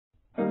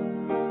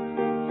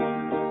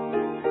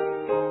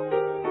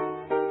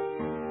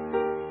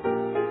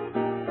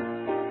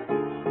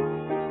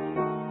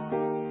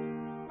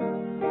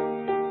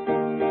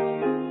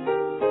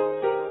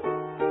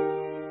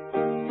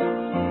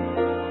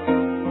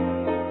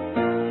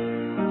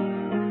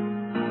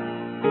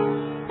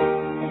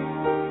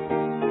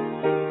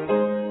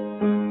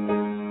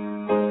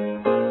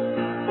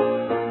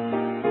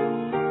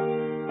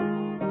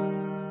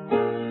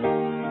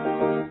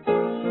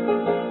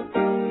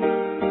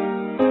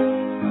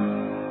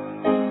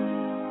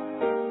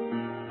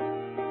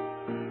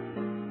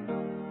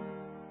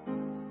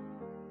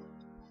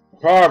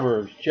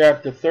Proverbs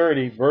chapter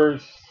 30,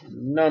 verse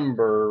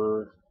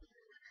number.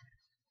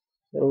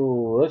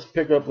 Oh, let's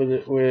pick up with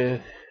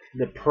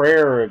the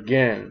prayer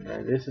again.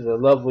 This is a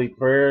lovely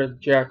prayer,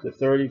 chapter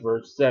 30,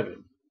 verse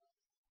 7.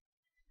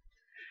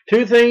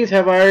 Two things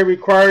have I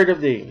required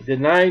of thee,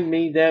 deny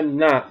me them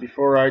not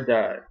before I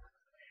die.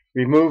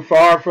 Remove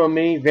far from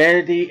me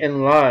vanity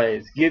and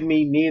lies. Give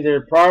me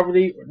neither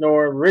poverty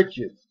nor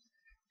riches.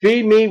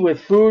 Feed me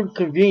with food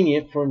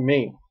convenient for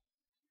me.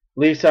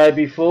 Lest I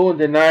be full and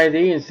deny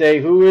thee, and say,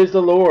 Who is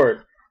the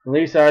Lord? And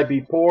lest I be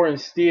poor and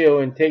steal,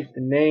 and take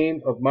the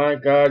name of my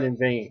God in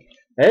vain.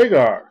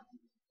 Agur.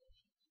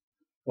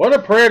 What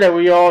a prayer that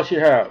we all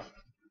should have.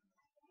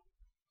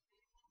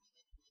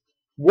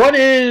 What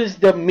is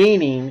the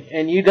meaning?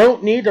 And you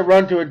don't need to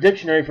run to a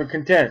dictionary for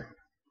content.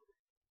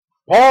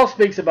 Paul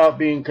speaks about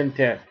being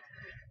content.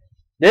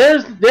 There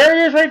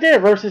it is right there,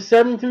 verses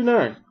 7 through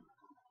 9.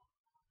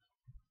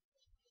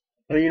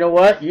 Well, you know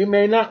what? You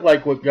may not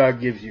like what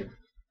God gives you.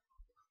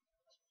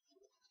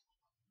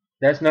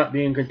 That's not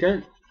being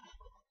content.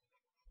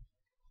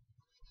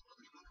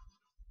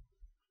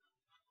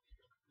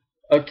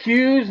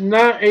 Accuse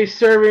not a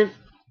servant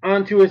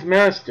unto his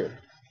master,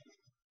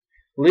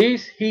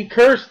 lest he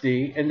curse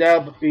thee, and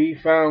thou be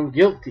found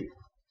guilty.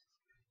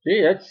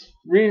 See, that's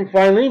reading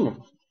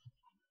Philemon.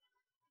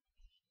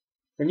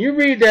 When you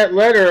read that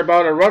letter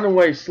about a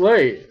runaway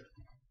slave,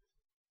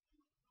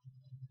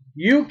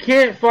 you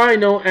can't find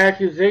no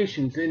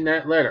accusations in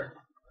that letter.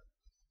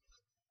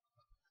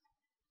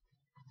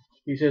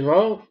 He says,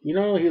 well, you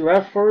know, he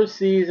left for a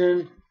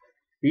season.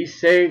 He's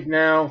saved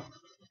now.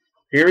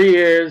 Here he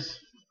is.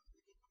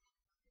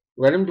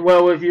 Let him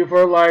dwell with you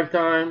for a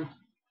lifetime.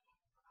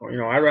 Or, you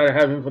know, I'd rather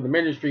have him for the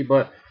ministry,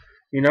 but,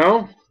 you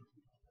know.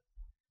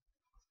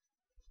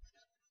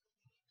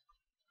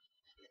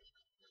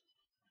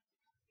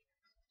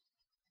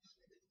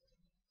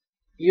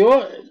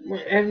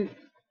 And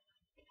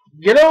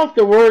get off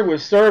the word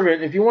with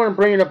servant. If you want to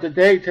bring it up to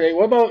date today,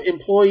 what about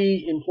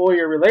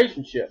employee-employer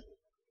relationship?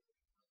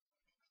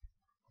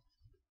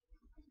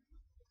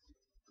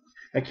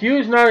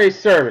 Accuse not a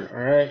servant, all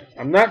right?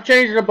 I'm not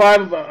changing the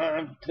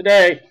Bible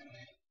today.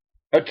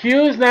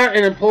 Accuse not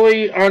an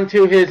employee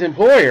unto his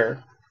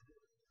employer,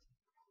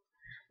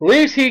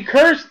 lest he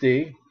curse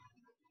thee,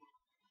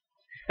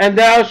 and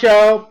thou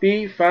shalt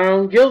be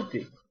found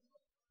guilty.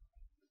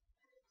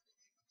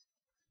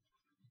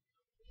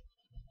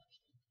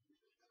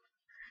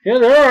 You know,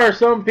 there are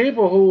some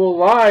people who will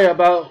lie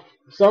about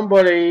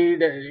somebody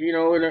that, you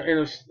know,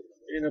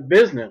 in a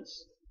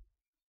business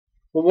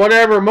for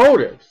whatever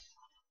motives.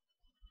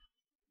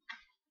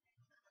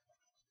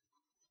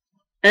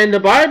 And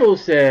the Bible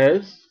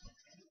says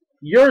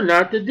you're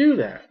not to do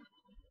that.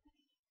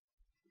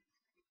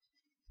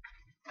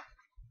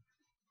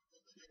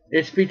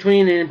 It's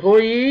between an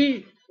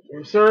employee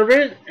or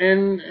servant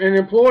and an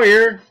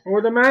employer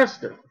or the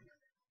master.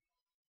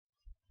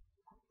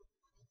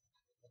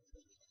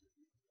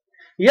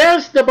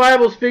 Yes, the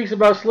Bible speaks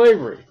about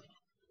slavery.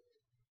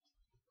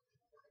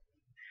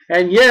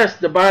 And yes,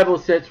 the Bible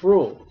sets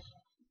rules.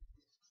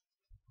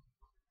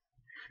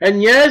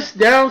 And yes,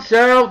 down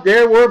south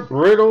there were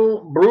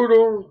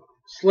brutal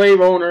slave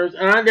owners,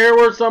 and there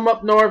were some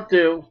up north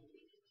too.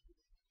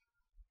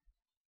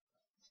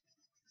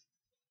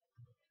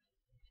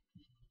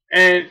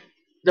 And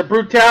the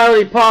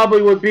brutality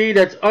probably would be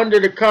that's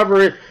under the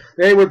cover.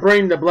 They would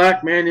bring the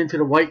black man into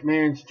the white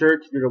man's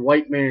church, to the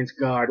white man's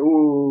God.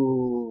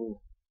 Ooh.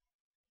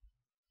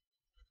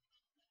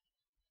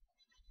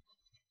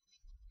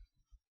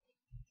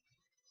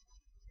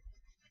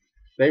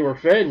 They were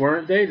fed,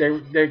 weren't they? They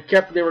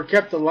were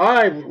kept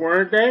alive,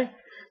 weren't they?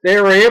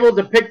 They were able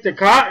to pick the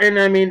cotton.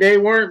 I mean, they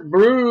weren't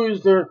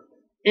bruised or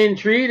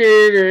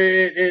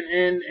entreated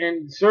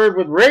and served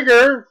with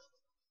rigor.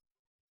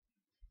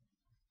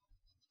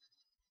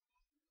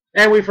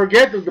 And we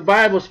forget that the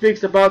Bible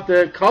speaks about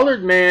the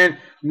colored man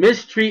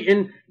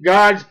mistreating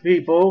God's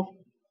people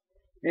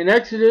in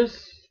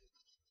Exodus.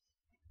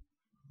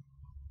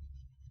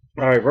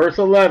 All right, verse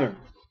 11.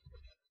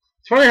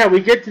 It's funny how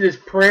we get to this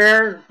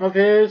prayer of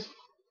his.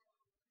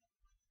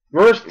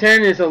 Verse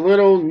 10 is a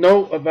little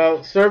note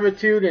about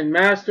servitude and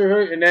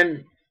masterhood, and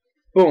then,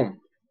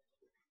 boom.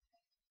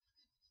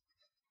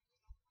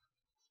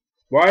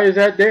 Why is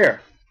that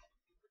there?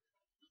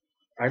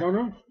 I don't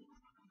know.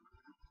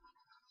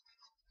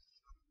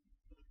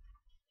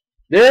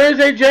 There is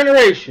a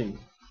generation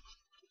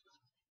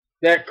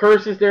that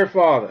curses their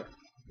father.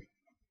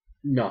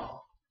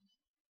 No.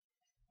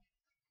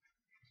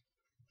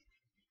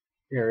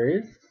 There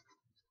is.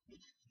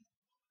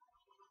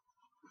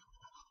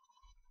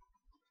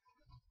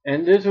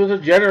 And this was a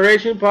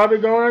generation probably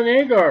going on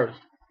Agar's.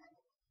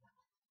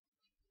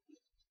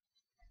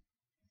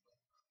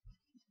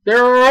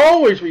 There are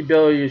always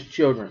rebellious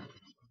children.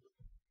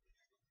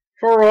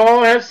 For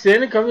all have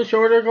sinned and come to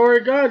short of the glory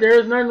of God. There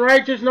is none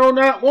righteous, no,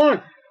 not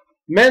one.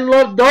 Men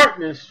love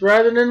darkness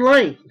rather than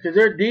light, because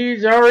their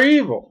deeds are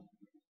evil.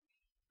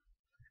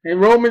 In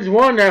Romans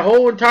 1, that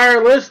whole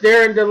entire list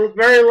there in the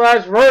very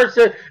last verse,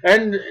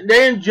 and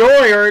they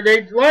enjoy or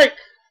they like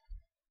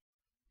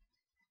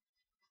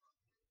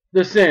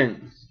the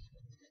sins.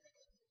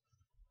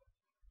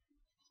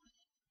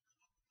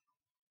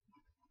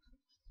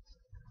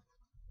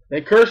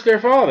 They curse their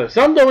father.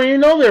 Some don't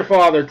even know their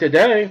father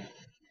today.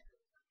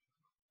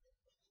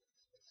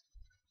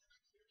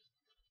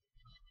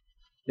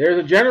 There's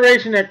a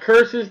generation that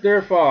curses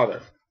their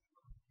father.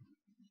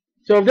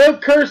 So if they'll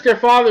curse their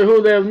father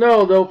who they'll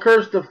know, they'll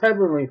curse the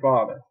heavenly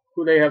Father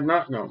who they have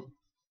not known.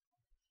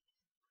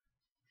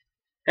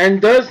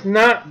 And does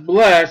not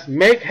bless,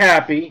 make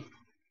happy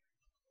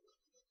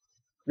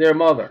their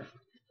mother.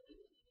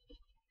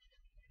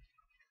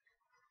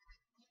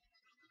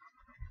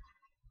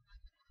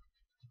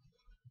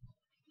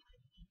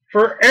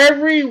 For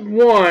every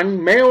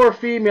one, male or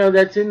female,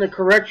 that's in the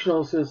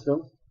correctional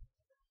system,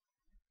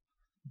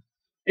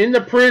 in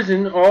the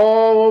prison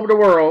all over the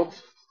world,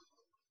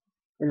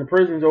 in the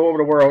prisons all over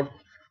the world,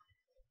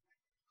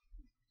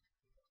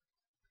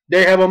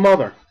 they have a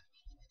mother.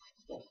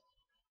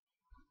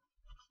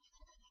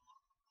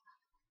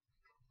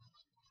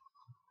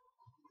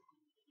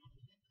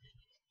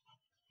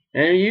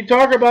 And you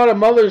talk about a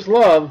mother's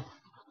love,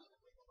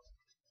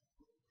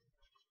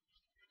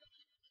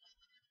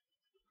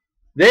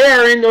 they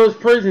are in those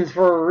prisons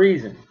for a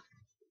reason.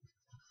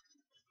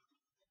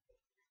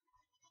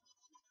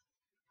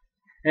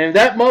 And if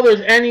that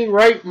mother's any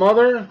right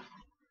mother,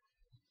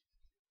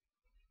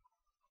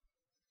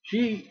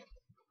 she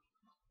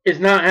is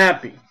not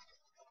happy.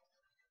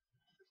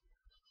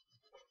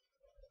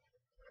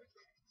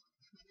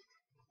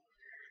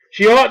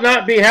 She ought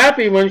not be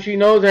happy when she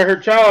knows that her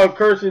child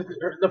curses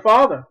the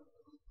father.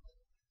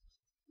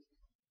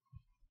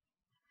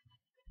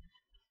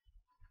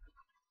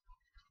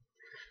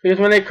 Because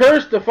when they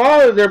curse the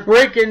father, they're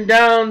breaking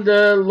down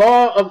the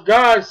law of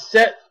God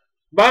set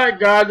by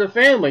God, the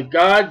family.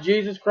 God,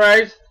 Jesus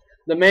Christ,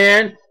 the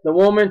man, the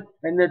woman,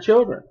 and the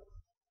children.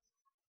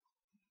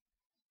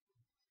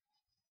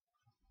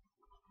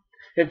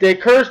 If they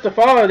curse the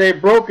father,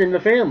 they've broken the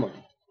family.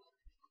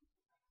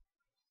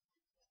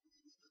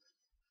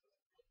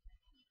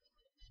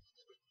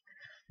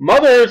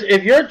 Mothers,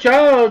 if your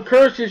child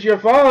curses your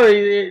father,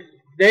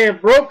 they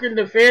have broken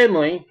the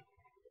family.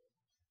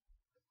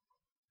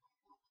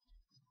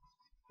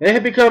 They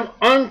have become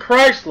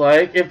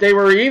unchristlike, if they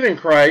were even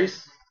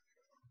Christ.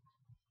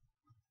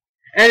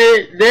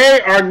 And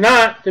they are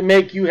not to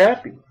make you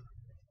happy.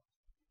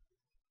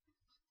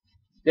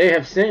 They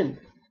have sinned.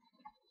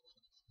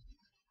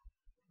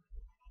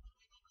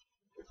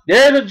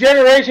 They're the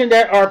generation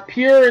that are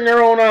pure in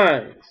their own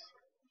eyes.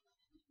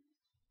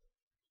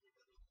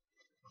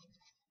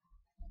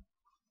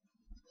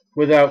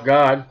 Without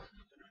God.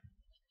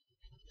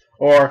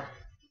 Or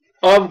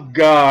of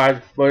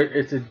God, but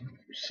it's a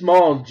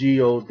small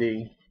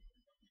G-O-D.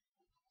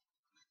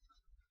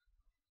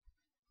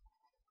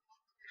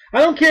 I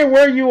don't care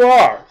where you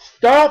are.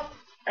 Stop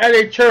at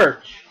a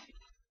church.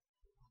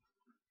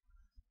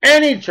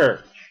 Any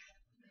church.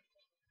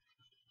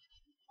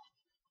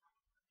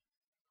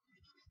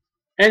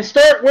 And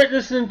start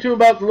witnessing to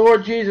about the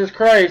Lord Jesus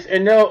Christ,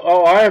 and know,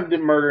 oh, I haven't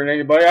been murdering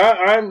anybody.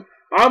 I'm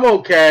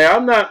okay.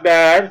 I'm not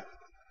bad.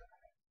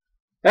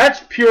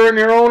 That's pure in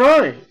their own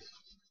eyes.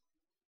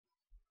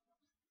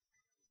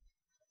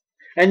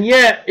 And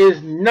yet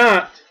is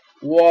not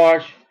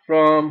washed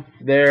from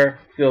their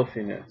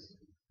filthiness.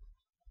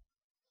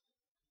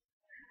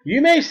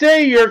 You may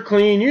say you're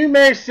clean. You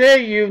may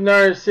say you're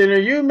not a sinner.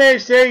 You may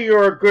say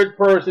you're a good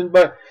person.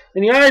 But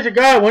in the eyes of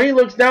God, when He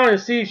looks down and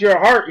sees your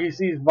heart, He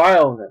sees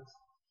vileness.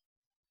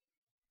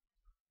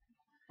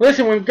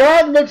 Listen, when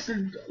God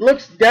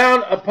looks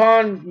down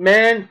upon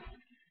man,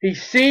 He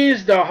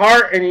sees the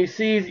heart, and He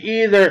sees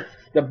either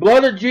the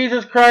blood of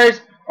Jesus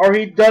Christ or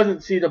He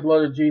doesn't see the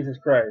blood of Jesus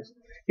Christ.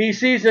 He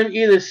sees them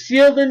either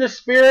sealed in the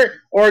Spirit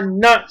or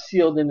not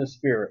sealed in the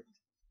Spirit.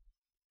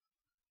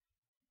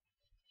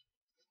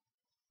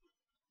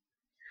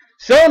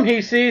 Some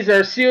He sees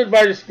are sealed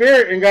by the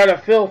Spirit and got a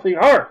filthy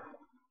heart.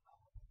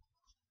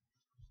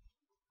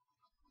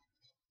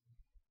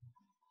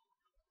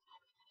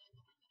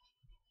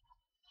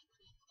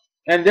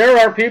 And there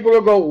are people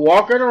who go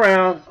walking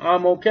around,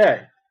 I'm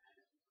okay.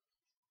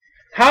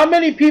 How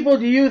many people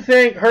do you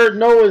think heard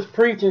Noah's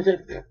preach and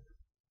said,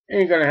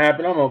 ain't going to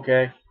happen, I'm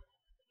okay.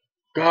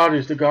 God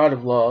is the God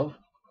of love.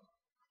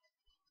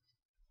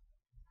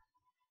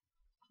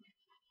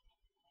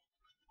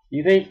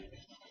 You think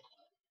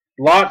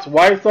Lot's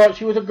wife thought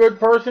she was a good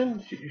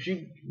person?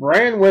 She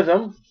ran with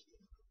him.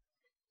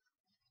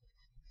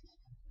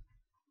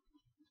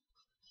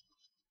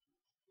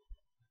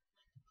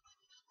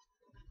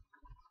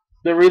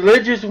 The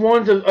religious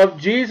ones of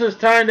Jesus'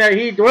 time that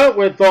He dwelt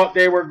with thought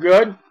they were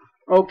good.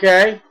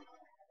 Okay.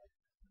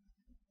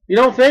 You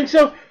don't think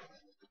so?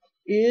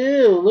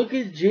 Ew, look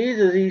at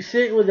Jesus. He's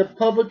sitting with the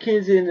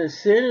publicans and the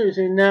sinners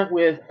and not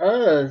with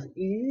us.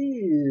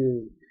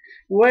 Ew.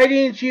 Why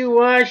didn't you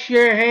wash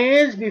your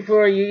hands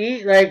before you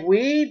eat like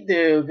we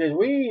do? Because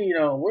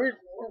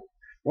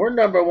we're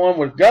number one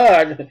with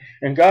God,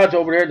 and God's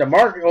over there at the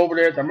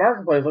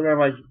marketplace looking at him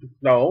like,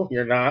 no,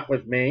 you're not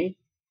with me.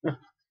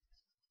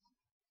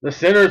 The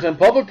sinners and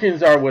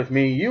publicans are with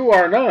me. You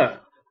are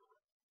not.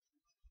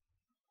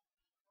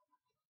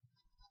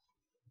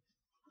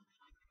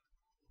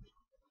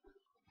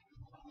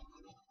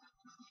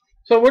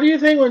 So what do you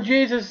think when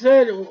Jesus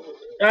said,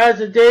 as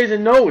the days of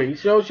Noe,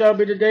 so shall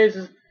be the days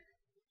of...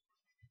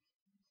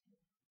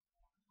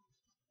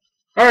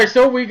 Alright,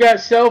 so we got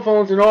cell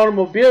phones and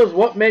automobiles.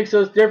 What makes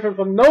us different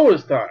from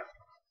Noah's time?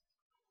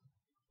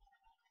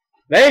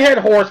 They had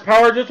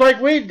horsepower just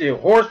like we do.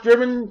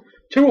 Horse-driven,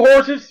 2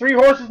 horses, 3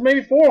 horses,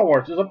 maybe 4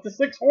 horses, up to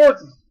 6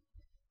 horses.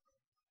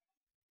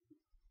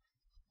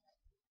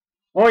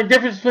 Only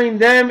difference between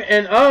them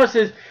and us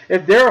is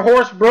if their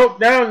horse broke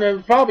down, they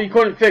probably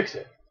couldn't fix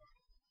it.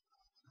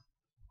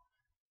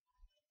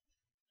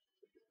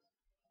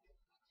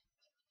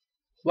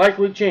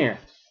 Likely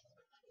chance.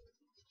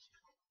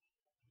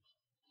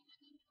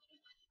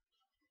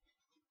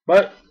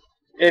 But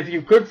if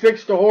you could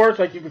fix the horse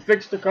like you could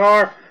fix the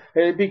car,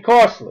 it'd be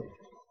costly.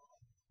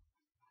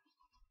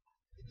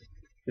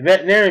 The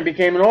veterinarian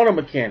became an auto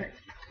mechanic.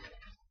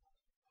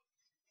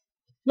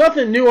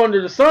 Nothing new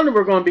under the sun that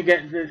we're going to be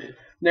getting the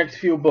next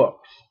few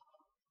books.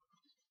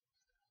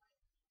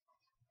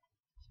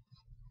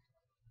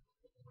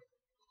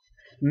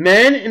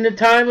 Men in the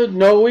time of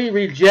Noe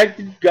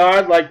rejected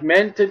God like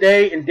men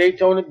today in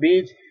Daytona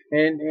Beach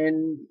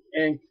and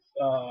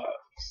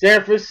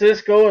San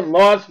Francisco and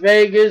Las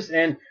Vegas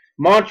and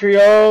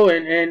Montreal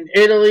and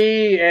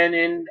Italy and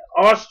in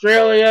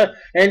Australia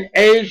and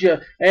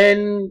Asia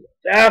and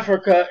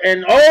Africa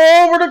and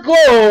all over the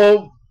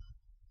globe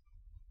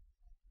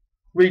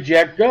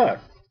reject God.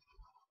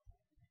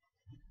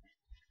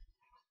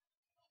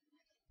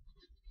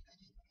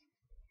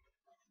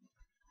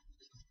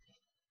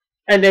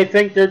 And they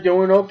think they're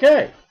doing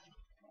okay.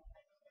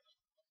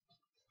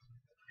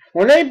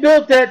 When they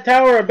built that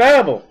Tower of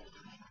Babel,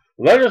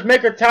 let us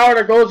make a tower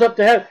that goes up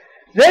to heaven,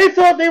 they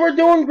thought they were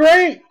doing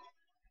great.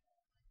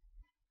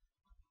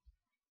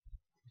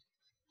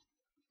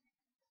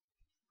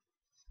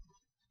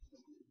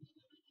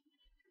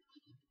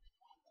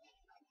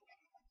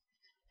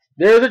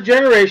 There's a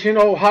generation,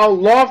 oh, how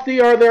lofty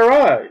are their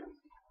eyes.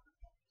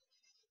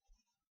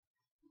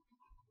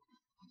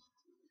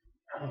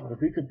 Oh,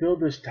 if we could build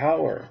this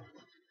tower,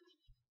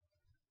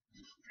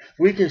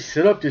 we can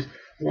set up this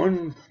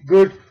one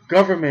good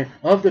government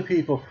of the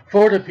people,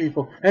 for the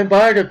people, and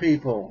by the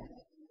people.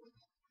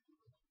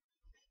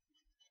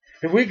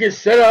 If we can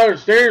set out a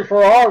standard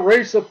for our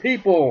race of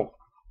people,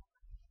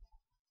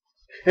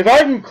 if I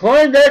can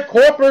climb that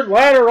corporate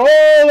ladder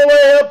all the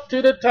way up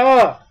to the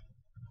top,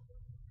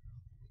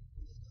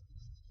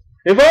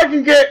 if I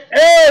can get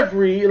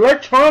every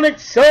electronic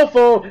cell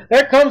phone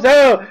that comes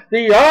out,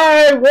 the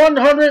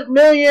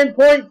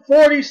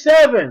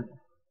I-100,000,000.47,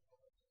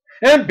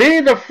 and be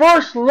the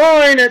first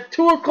line at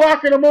 2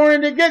 o'clock in the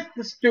morning to get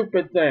the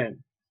stupid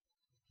thing.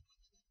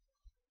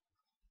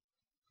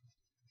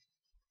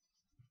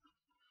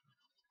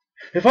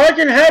 If I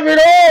can have it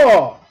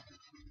all,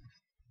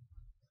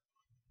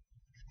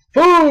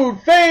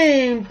 food,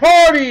 fame,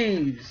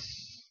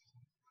 parties,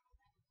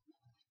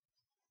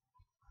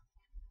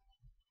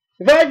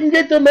 if I can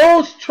get the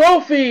most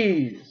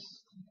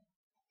trophies,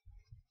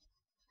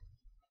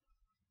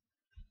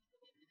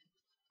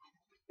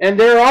 and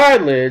their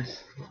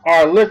eyelids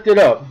are lifted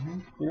up,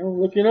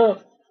 looking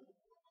up,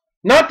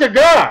 not to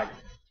God.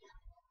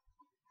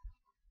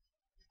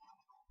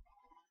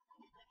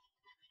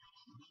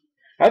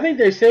 I think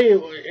they say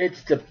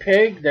it's the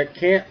pig that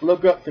can't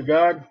look up to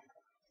God.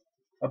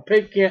 A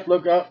pig can't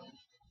look up.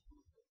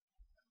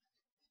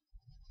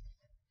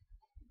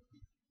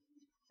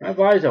 I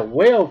advise a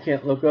whale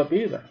can't look up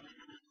either.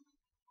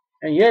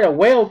 And yet a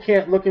whale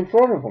can't look in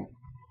front of him.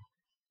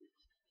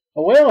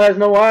 A whale has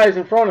no eyes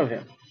in front of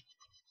him.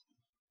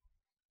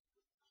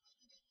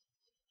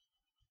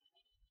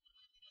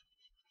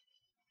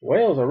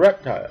 Whale's a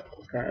reptile,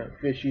 kind of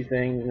fishy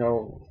thing,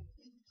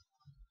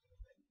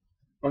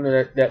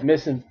 under that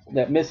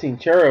missing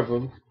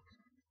cherubim.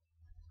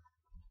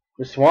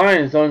 The swine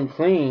is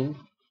unclean.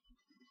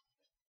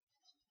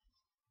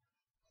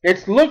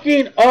 It's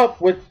looking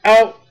up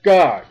without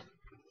God.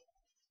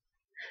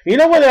 You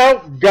know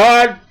what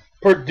God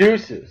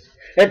produces?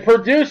 It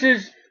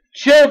produces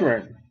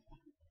children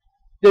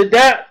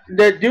that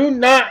do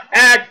not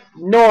act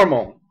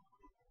normal.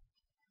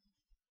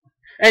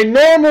 A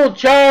normal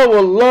child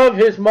will love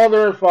his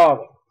mother and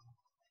father.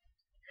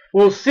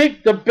 Will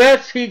seek the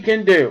best he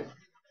can do.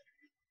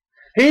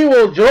 He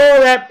will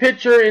draw that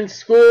picture in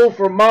school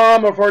for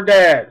mom or for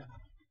dad.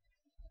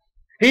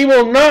 He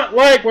will not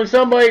like when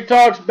somebody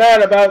talks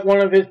bad about one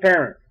of his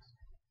parents.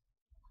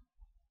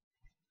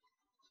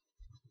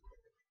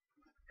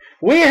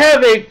 We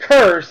have a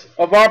curse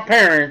of our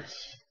parents,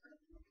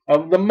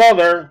 of the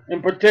mother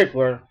in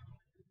particular,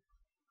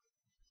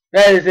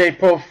 that is a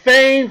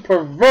profane,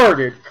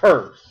 perverted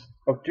curse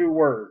of 2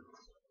 words.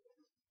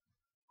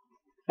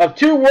 Of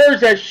 2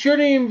 words that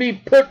shouldn't even be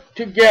put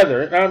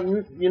together.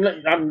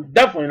 I'm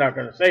definitely not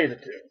going to say the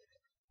 2.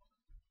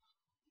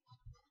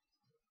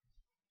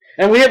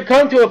 And we have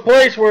come to a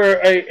place where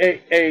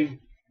a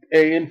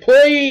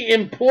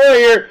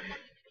employee-employer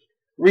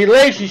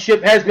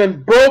relationship has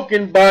been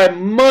broken by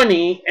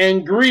money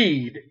and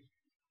greed.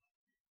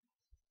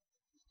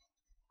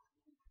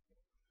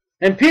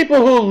 And people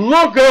who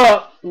look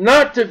up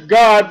not to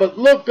God, but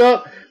look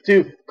up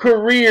to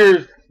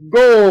careers,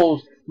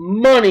 goals,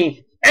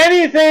 money,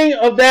 anything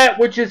of that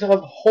which is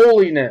of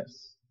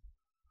holiness.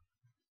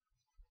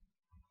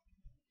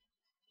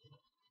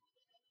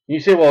 You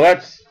say, well,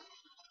 that's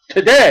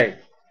today.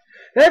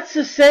 That's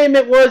the same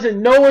it was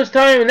in Noah's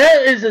time, and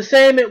that is the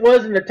same it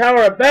was in the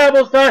Tower of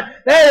Babel's time.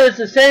 That is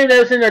the same that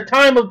was in the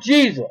time of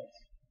Jesus.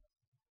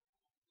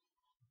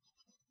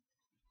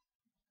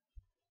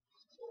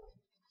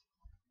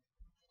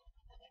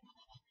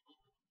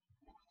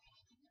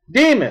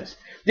 Demas,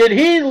 did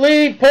he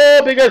leave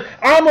Paul because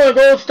I'm going to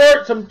go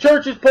start some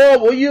churches,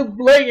 Paul? Will you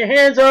lay your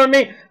hands on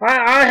me?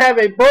 I have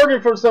a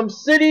burden for some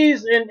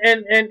cities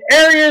and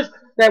areas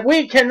that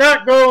we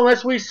cannot go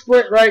unless we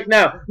split right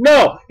now.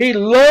 No, he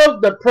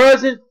loved the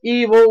present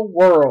evil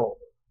world.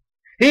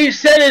 He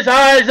set his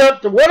eyes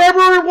up to whatever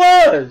it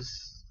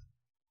was.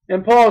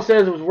 And Paul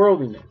says it was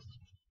worldliness.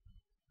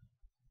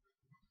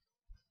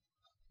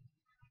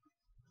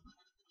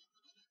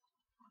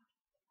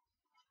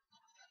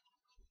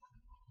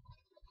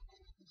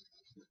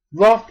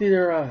 Lofty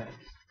their eyes.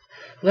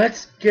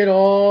 Let's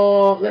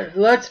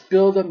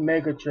build a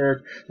mega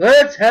church.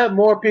 Let's have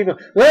more people.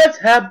 Let's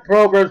have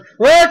programs.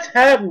 Let's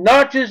have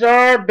notches on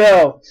our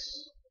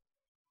belts.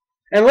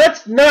 And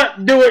let's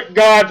not do it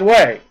God's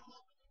way.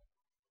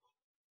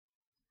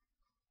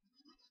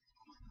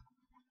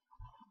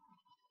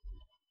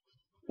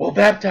 We'll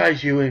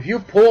baptize you. If you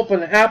pull up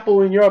an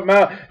apple in your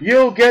mouth,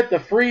 you'll get the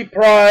free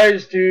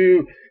prize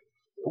to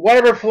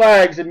whatever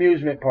flag's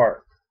amusement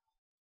park.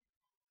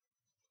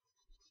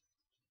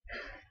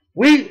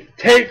 We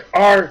take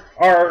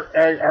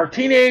our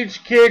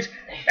teenage kids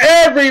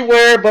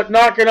everywhere but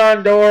knocking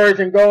on doors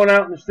and going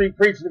out in the street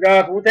preaching the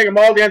gospel. We take them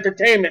all to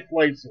entertainment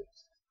places.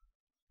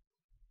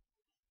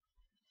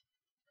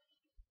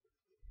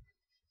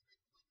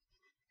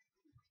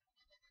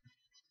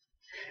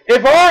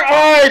 If our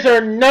eyes are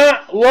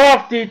not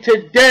lofty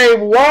today,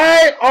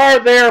 why are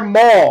there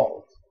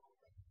malls?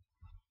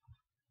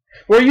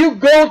 Where you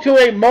go to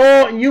a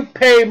mall and you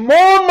pay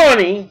more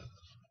money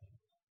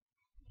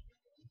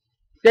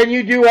than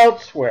you do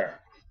elsewhere.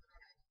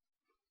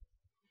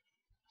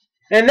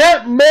 And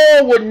that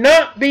mall would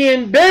not be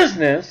in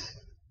business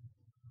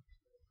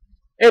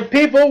if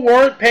people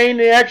weren't paying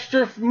the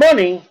extra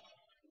money.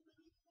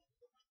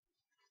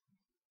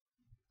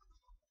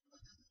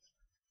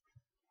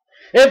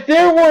 If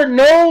there were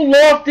no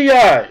lofty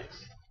eyes,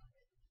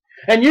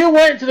 and you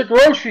went to the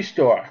grocery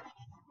store,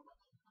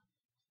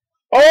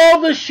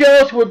 all the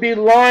shelves would be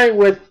lined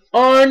with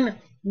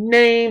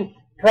unnamed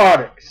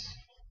products.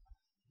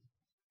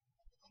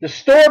 The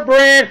store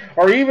brand,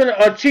 or even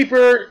a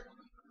cheaper,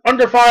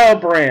 undefiled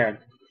brand.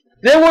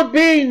 There would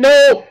be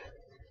no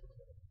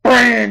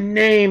brand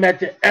name at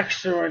the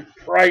excellent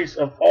price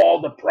of all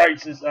the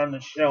prices on the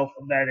shelf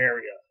of that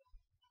area.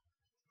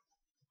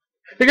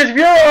 Because if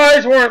your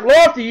eyes weren't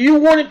lofty, you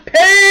wouldn't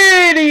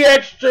pay the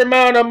extra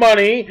amount of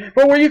money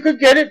for where you could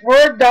get it for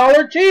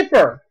 $1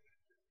 cheaper.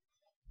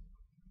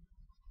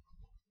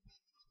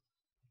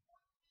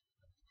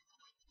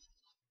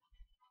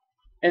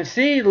 And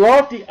see,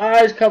 lofty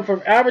eyes come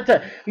from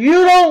advertising.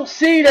 You don't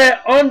see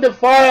that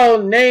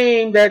undefiled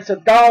name that's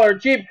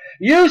 $1 cheap.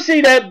 You see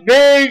that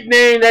big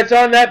name that's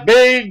on that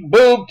big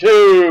boob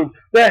tube,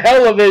 the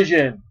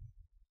television,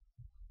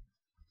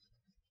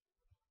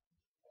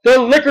 the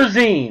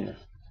Lickerzine.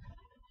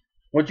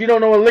 What you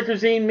don't know what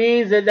Lickerzine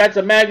means, that's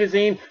a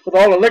magazine with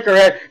all the liquor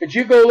at. But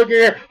you go look at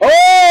here,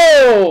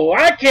 oh,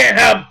 I can't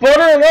have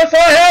butter unless I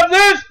have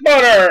this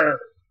butter.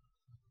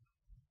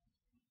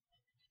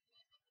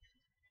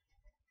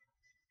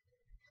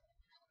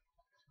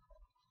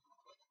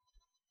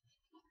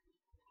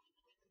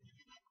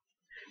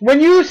 When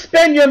you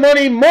spend your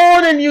money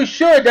more than you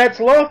should,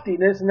 that's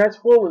loftiness and that's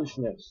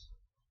foolishness.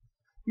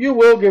 You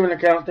will give an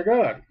account to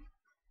God.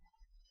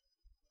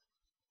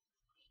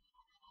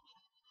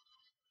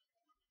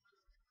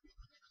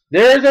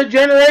 There's a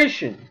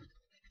generation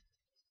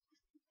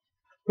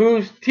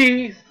whose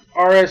teeth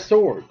are as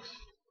swords,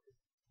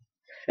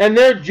 and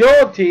their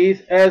jaw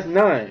teeth as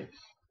knives.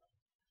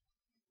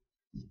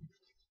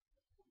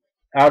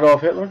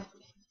 Adolf Hitler.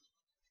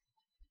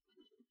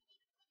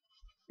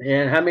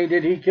 And how many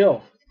did he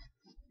kill?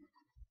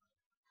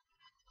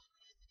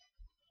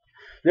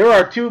 There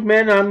are two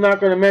men, I'm not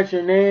going to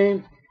mention their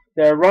names,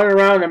 that run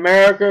around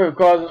America who are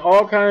causing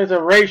all kinds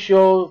of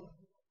racial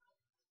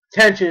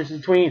tensions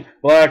between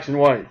blacks and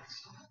whites.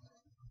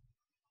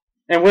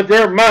 And with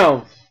their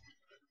mouths,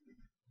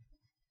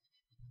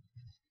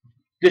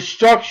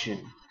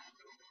 destruction.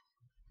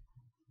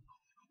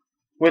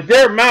 With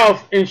their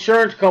mouth,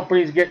 insurance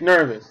companies get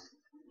nervous.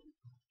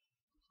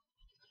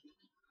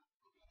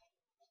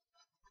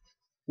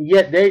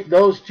 Yet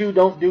those two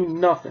don't do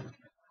nothing.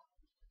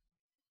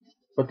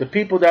 But the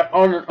people that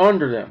are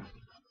under them.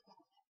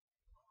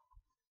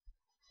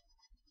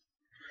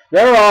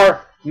 There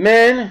are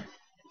men,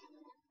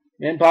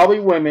 and probably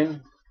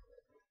women,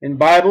 in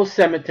Bible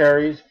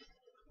cemeteries.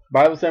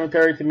 Bible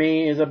cemetery to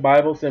me is a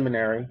Bible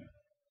seminary.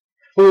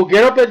 Who will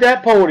get up at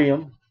that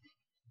podium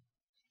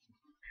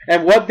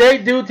And what they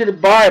do to the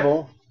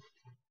Bible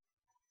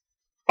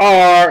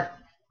are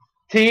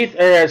teeth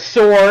as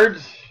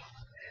swords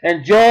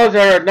and jaws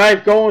are a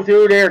knife going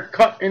through there,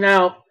 cutting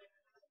out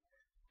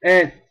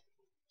and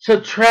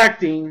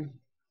subtracting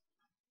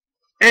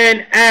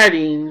and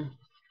adding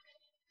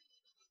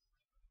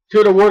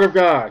to the Word of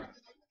God.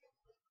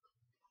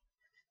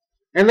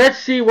 And let's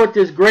see what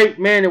this great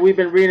man that we've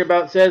been reading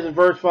about says in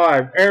verse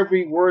 5.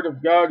 Every word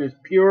of God is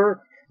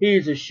pure. He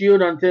is a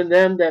shield unto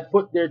them that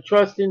put their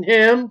trust in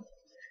him.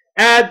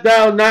 Add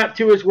thou not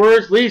to his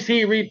words, lest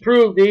he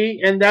reprove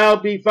thee, and thou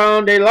be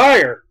found a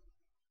liar.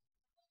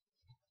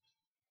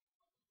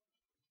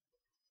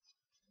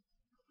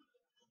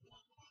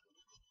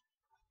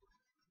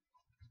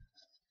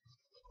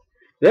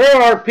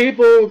 There are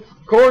people,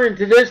 according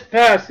to this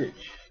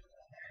passage,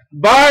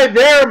 by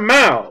their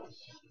mouths,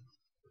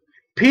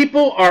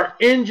 people are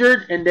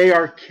injured and they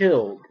are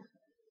killed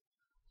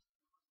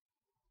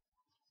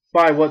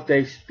by what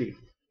they speak.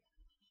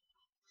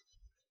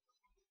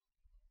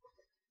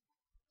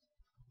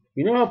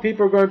 You know how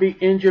people are going to be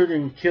injured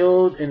and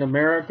killed in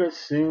America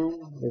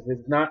soon, if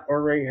it's not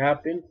already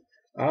happened?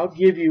 I'll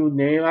give you a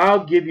name,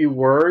 I'll give you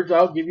words,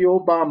 I'll give you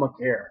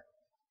Obamacare.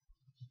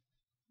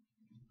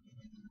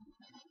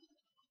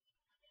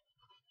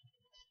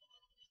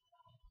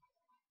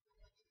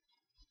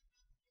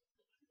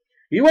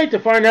 You wait to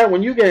find out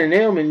when you get an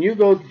ailment, you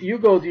go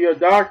to your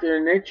doctor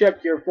and they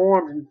check your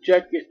forms and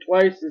check it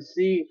twice to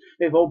see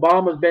if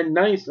Obama's been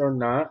nice or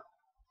not.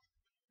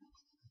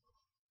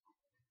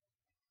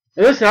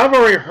 And listen, I've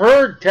already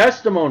heard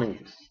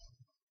testimonies.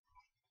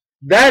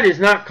 That is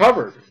not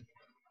covered.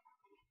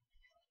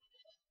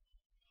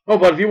 Oh,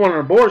 but if you want an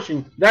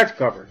abortion, that's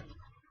covered.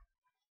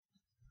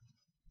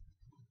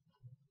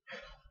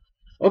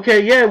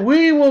 Okay, yeah,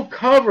 we will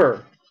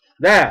cover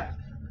that.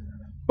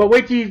 But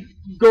wait till you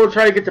go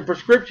try to get the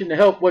prescription to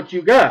help what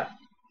you got.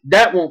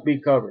 That won't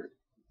be covered.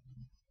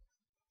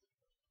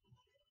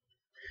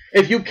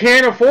 If you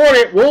can't afford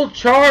it, we'll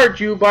charge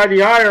you by the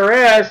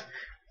IRS,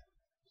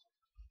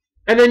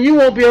 and then you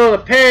won't be able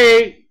to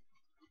pay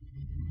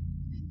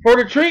for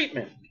the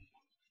treatment.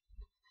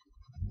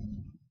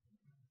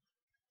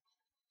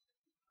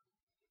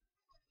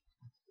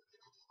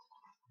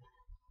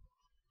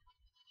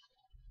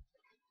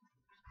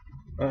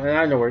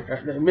 I know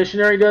where the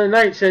missionary the other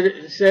night said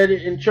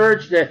in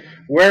church that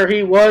where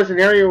he was, an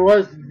area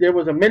was, there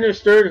was a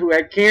minister who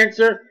had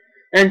cancer,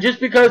 and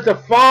just because the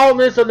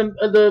foulness of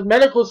the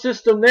medical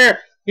system there,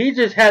 he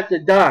just had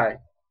to die,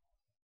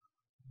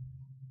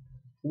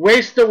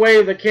 waste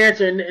away the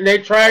cancer, and they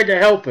tried to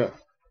help him.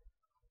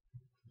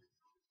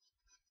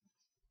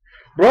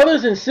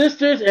 Brothers and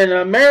sisters and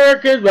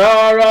Americans,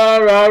 rah rah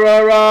rah rah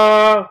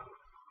rah,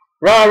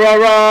 rah rah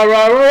rah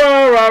rah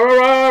rah rah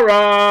rah rah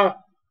rah.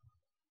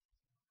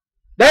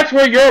 That's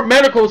where your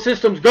medical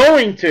system's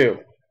going to.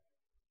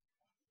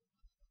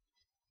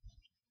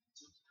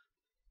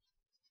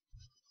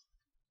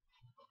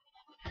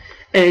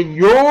 And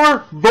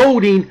your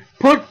voting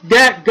put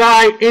that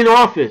guy in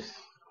office.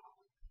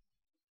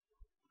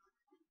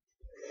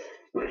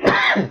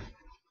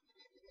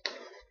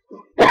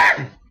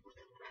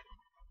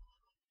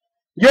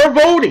 You're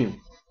voting.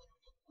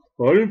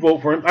 Well, I didn't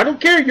vote for him. I don't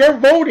care. You're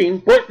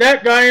voting. Put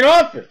that guy in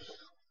office.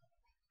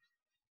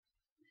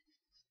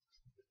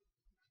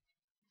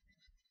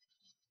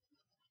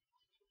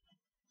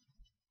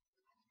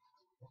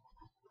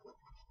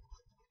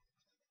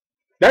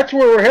 That's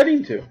where we're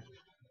heading to.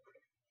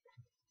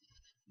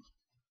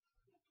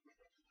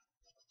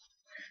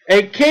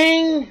 A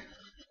king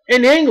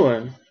in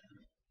England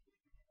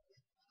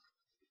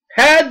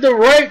had the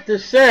right to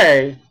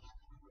say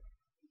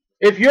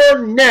if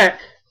your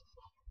neck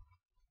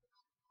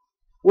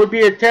would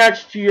be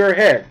attached to your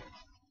head.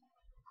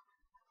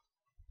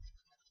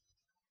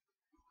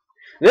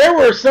 There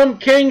were some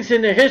kings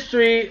in the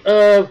history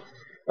of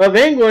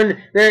England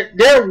that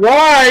their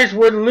wives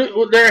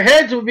their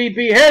heads would be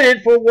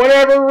beheaded for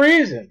whatever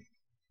reason.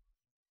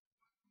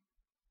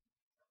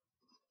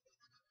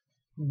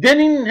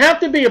 Didn't even have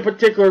to be a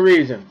particular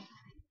reason.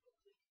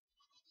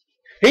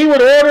 He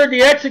would order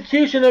the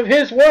execution of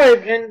his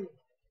wife, and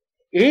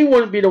he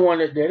wouldn't be the one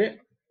that did it.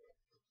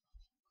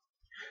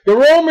 The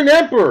Roman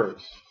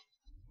emperors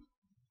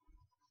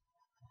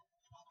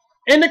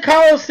in the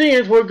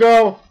Colosseums would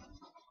go,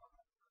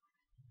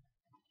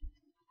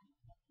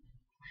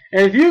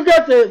 and if you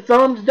got the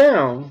thumbs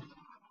down,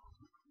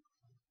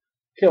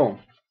 kill him.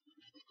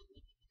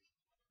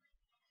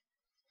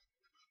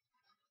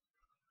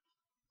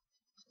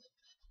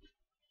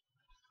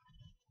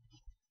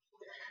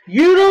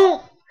 You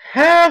don't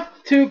have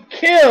to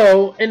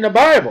kill in the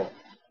Bible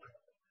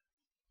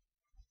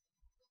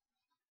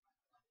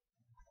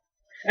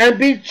and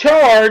be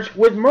charged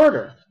with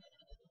murder.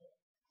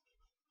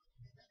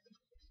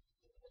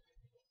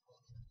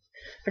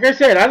 Like I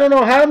said, I don't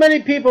know how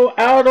many people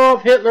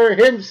Adolf Hitler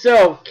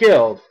himself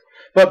killed,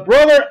 but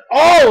brother,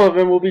 all of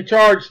them will be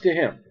charged to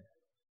him.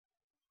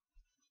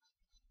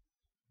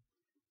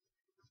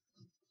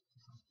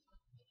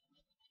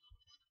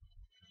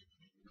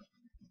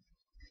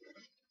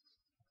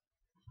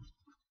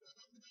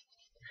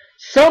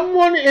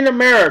 Someone in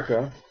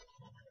America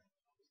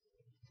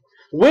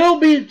will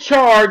be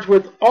charged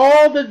with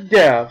all the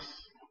deaths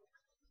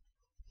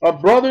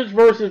of brothers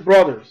versus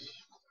brothers,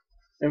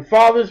 and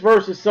fathers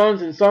versus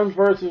sons, and sons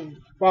versus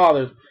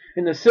fathers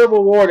in the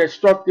Civil War that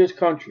struck this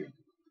country.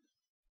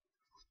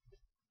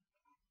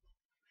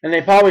 And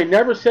they probably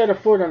never set a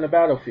foot on the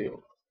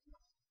battlefield.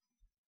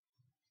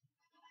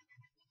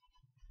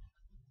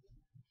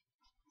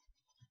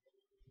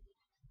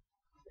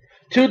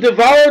 To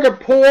devour the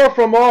poor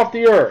from off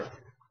the earth.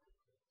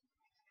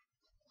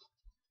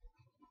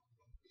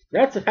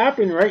 That's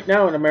happening right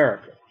now in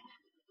America.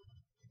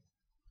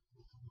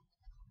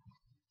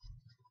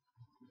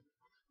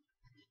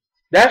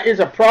 That is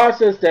a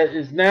process that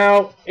is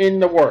now in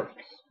the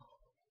works.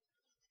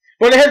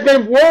 But it has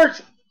been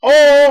works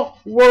all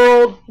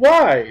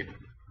worldwide.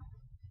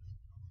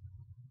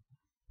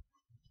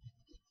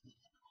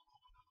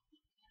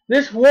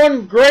 This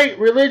one great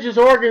religious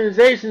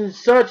organization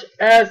such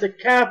as the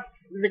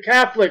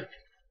Catholic,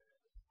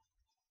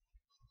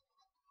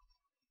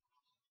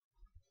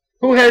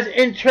 who has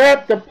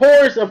entrapped the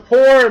poorest of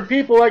poor and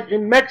people like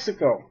in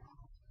Mexico.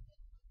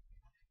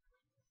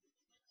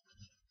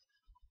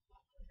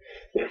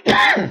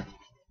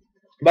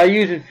 By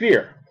using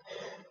fear.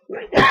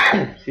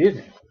 Excuse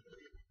me.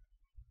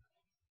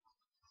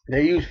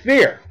 They use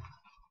fear.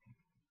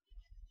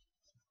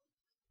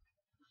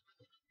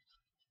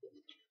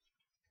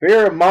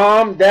 Fear of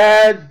mom,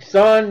 dad,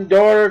 son,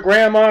 daughter,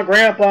 grandma,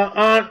 grandpa,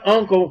 aunt,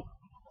 uncle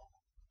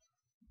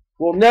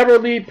will never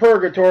leave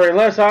purgatory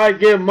unless I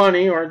give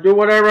money or do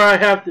whatever I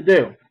have to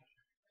do.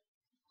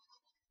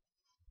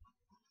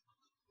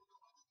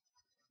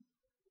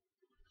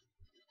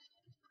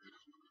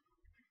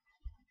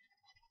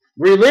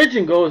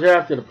 Religion goes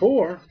after the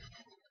poor.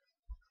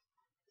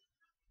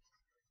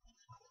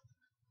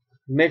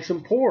 Makes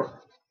them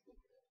poor.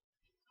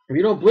 If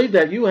you don't believe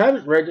that, you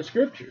haven't read the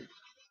scriptures.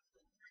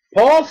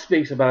 Paul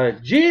speaks about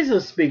it.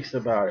 Jesus speaks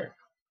about it.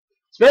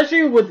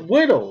 Especially with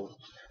widows.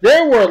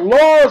 There were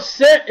laws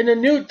set in the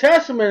New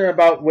Testament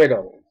about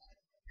widows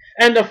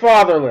and the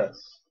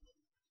fatherless.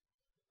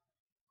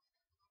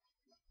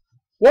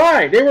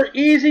 Why? They were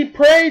easy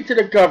prey to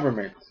the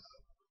government.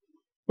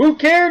 Who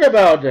cared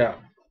about them?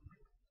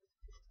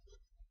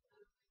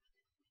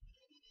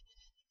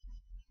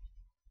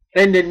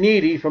 And the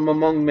needy from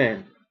among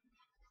men.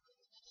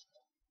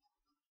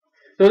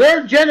 So there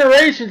are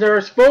generations that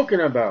are spoken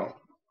about.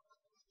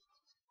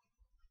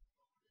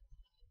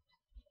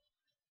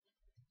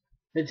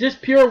 It's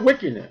just pure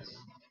wickedness.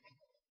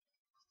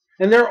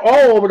 And they're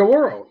all over the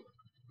world.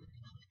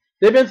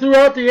 They've been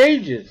throughout the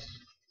ages.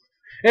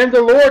 And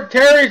the Lord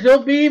tarries,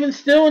 they'll be even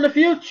still in the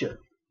future.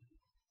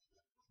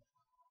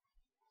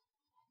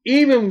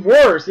 Even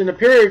worse in the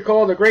period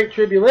called the Great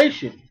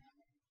Tribulation.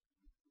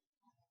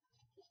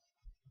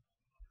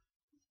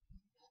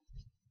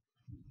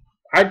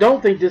 I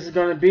don't think this is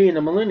going to be in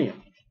the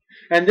millennium.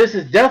 And this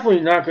is definitely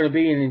not going to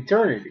be in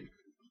eternity.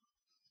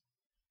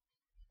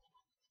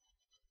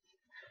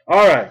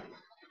 Alright.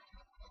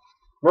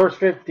 Verse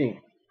 15.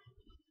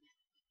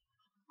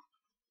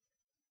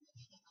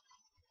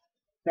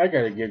 I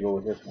got to giggle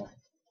with this one.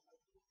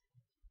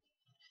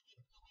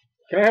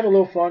 Can I have a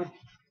little fun?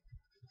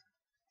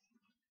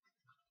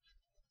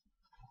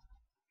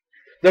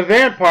 The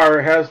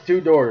vampire has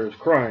two daughters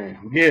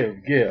crying,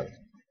 give, give.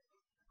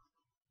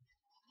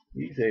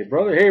 You say,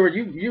 Brother Hayward,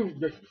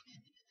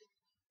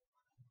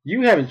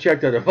 you haven't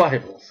checked other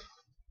Bibles.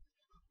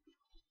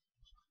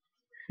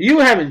 You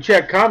haven't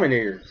checked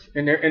commentators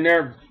in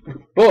their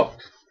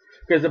books.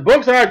 Because the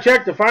books I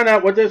checked to find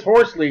out what this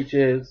horse leech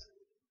is,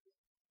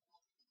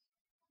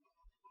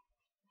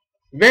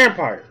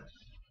 vampires.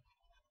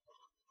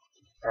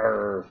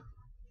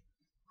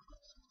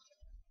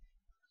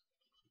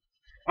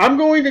 I'm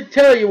going to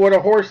tell you what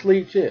a horse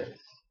leech is.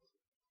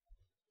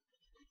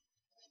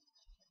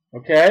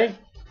 Okay?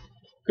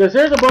 Because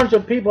there's a bunch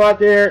of people out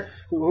there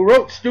who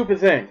wrote stupid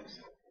things.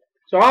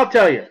 So I'll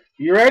tell you.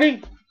 You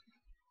ready?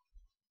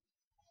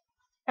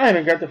 I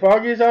haven't got the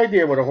foggiest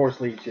idea what a horse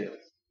leech is.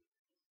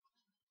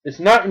 It's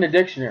not in the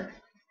dictionary.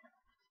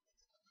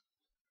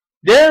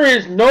 There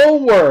is no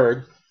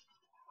word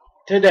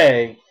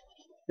today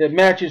that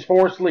matches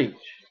horse leech.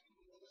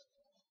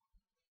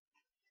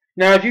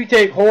 Now, if you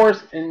take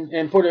horse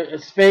and put a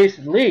space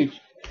in leech,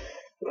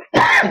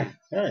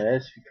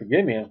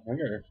 forgive me, I got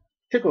a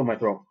tickle in my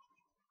throat.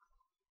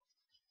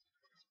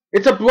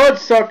 It's a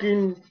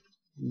blood-sucking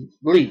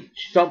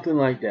leech, something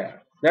like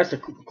that. That's the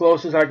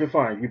closest I can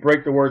find. You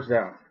break the words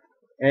down.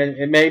 And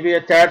it may be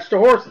attached to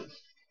horses.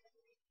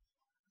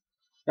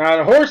 Now,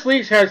 the horse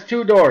leech has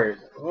two daughters.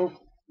 Well,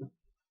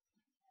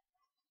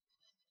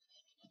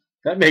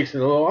 that makes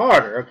it a little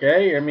harder,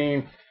 okay? I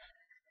mean,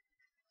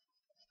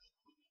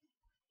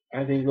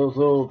 I think those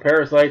little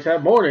parasites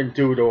have more than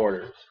two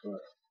daughters.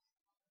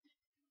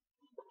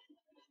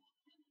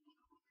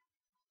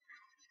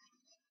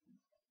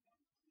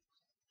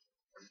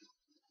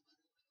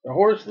 The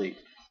horse leech.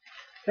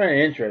 Kind of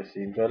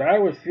interesting, but I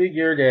would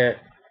figure that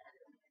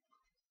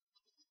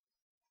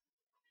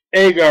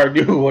Agur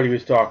knew what he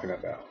was talking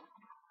about.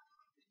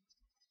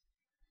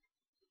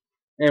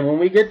 And when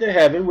we get to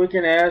heaven, we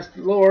can ask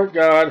the Lord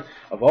God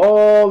of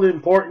all the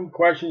important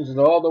questions in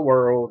all the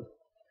world,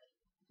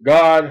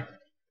 God,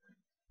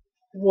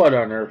 what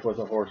on earth was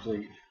a horse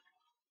leech?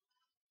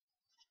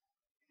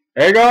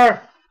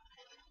 Agur?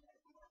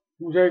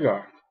 Who's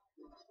Agur?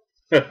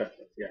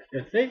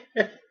 Yeah, see?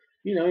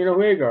 You know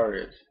who Agur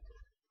is.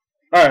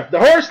 Alright, the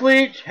horse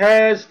leech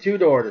has 2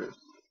 daughters.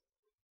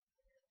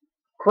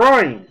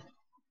 Crying.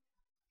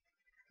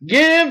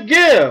 Give,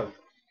 give.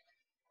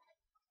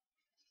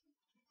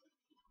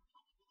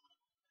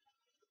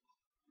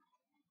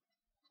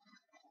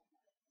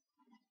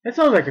 That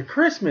sounds like a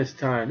Christmas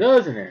time,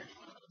 doesn't it?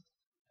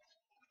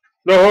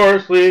 The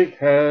horse leech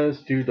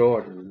has 2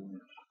 daughters,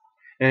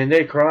 and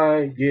they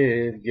cry,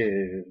 give,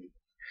 give.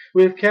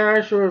 With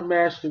cash or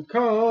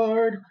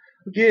MasterCard,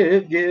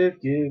 give,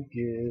 give, give,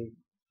 give.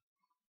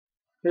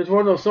 There's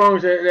one of those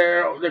songs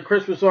the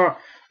Christmas song.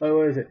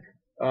 What is it?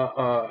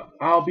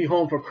 I'll be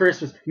home for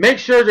Christmas. Make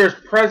sure there's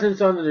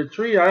presents under the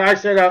tree. I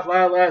said out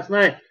loud last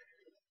night.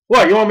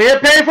 What? You want me to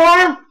pay for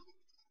them?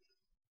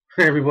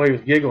 Everybody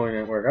was giggling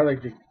at work. I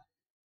like to.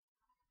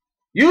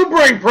 You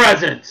bring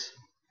presents.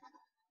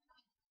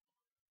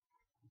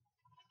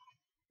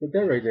 Put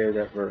that right there,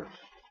 that verse.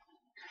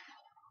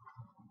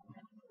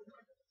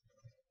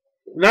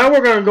 Now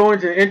we're going to go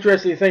into the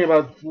interesting thing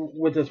about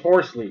with this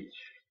horse leech.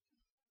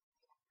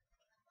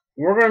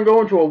 We're going to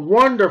go into a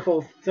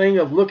wonderful thing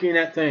of looking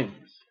at things.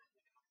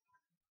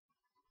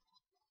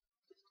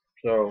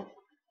 So,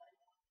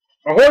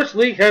 a horse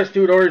leech has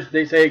 2 daughters.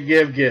 They say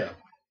give, give.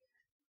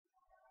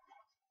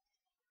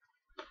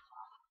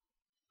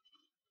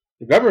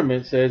 The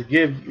government says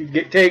give,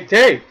 take,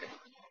 take.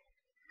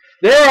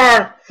 There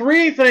are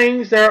 3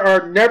 things that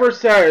are never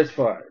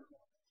satisfied.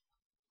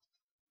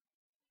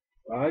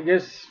 Well, I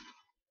guess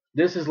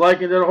this is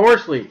likened to the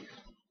horse leech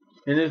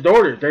and his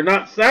daughters. They're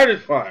not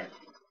satisfied.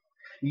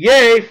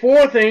 Yea,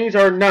 4 things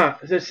are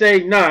not. To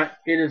say not,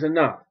 it is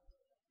enough.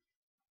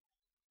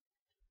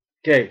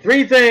 Okay,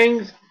 3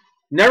 things,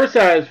 never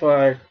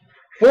satisfied.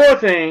 4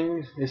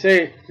 things, they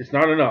say it's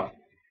not enough.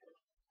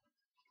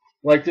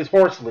 Like this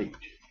horse leech.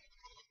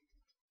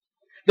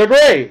 The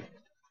grave.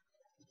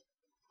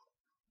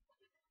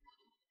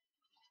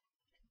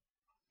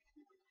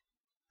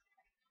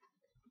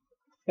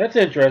 That's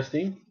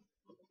interesting.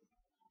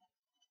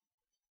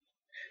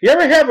 You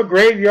ever have a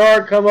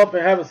graveyard come up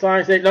and have a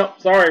sign say, no,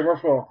 sorry, we're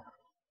full?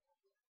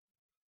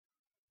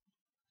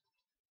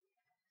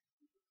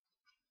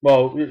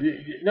 Well,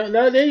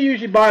 they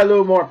usually buy a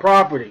little more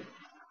property.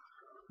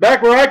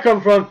 Back where I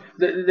come from,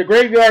 the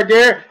graveyard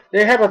there,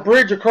 they have a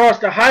bridge across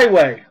the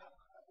highway.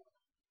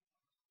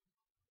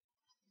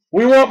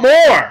 We want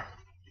more,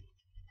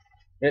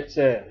 it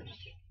says.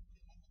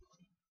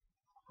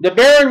 The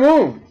barren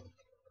womb.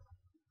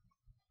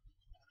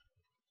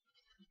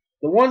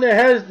 The one that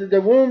has the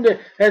womb that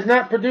has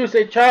not produced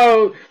a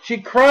child, she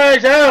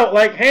cries out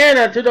like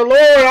Hannah to the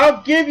Lord,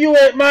 I'll give you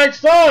it, my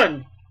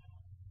son,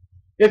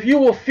 if you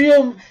will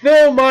fill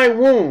my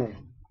womb.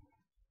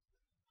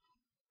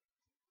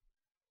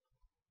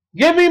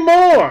 Give me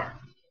more.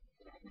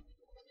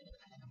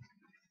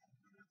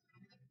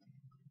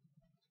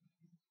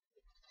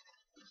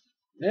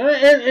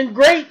 And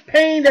great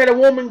pain that a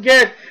woman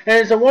gets, and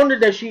it's a wonder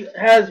that she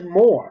has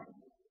more.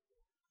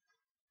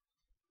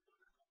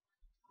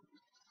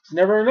 It's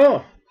never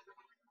enough.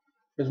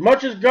 As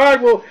much as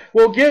God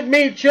will give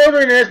me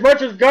children, and as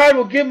much as God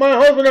will give my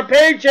husband a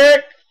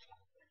paycheck,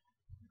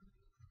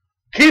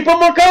 keep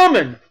them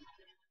a-coming.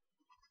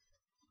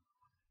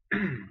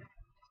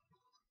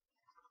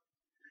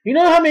 You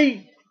know how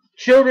many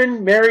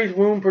children Mary's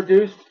womb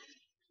produced?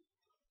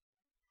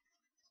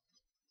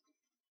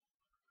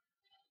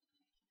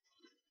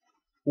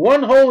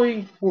 One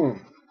holy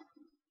womb.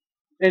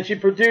 And she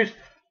produced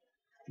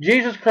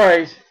Jesus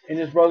Christ and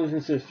his brothers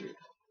and sisters.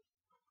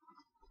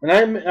 And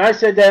I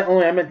said that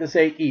only I meant to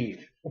say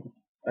Eve.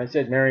 I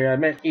said Mary, I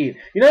meant Eve.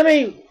 You know how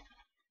many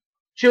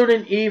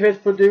children Eve has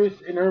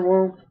produced in her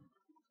womb?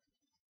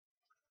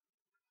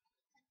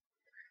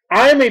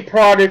 I am a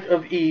product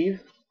of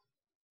Eve.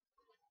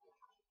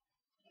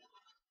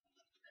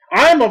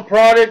 I am a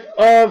product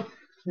of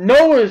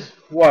Noah's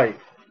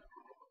wife.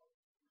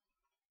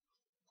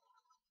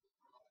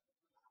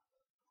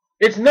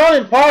 It's not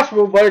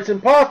impossible, but it's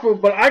impossible.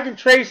 But I can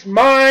trace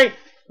my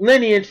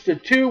lineage to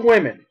 2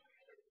 women.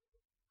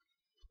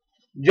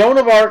 Joan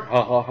of Arc,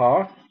 ha ha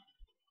ha,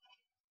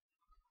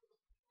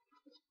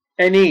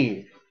 and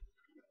Eve.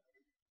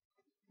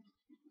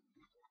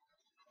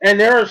 And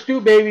there are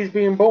 2 babies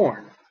being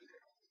born.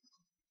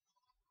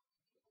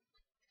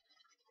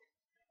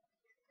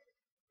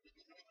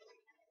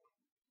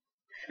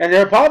 And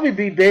there'll probably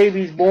be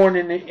babies born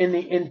in the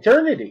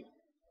eternity.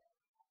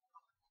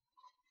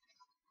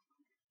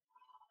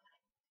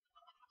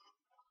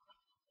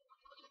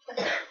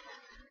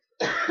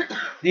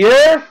 The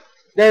earth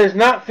that is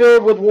not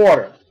filled with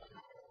water.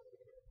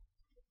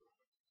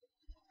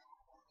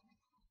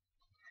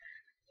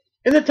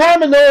 In the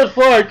time of Noah's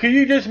flood, can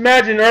you just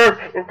imagine earth?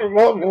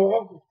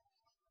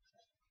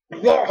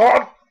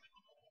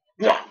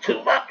 Not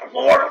too much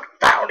water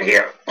down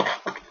here.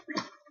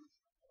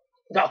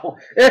 No.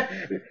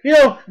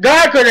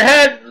 God could have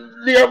had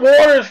the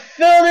waters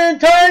fill the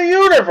entire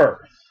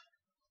universe.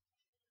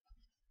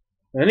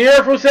 And the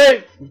earth will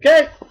say,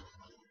 okay,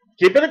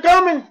 keep it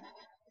coming.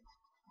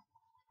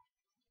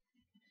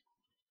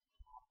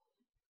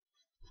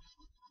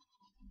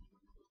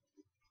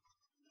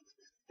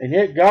 And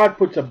yet God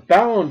puts a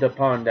bound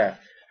upon that.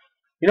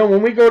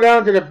 When we go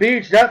down to the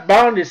beach, that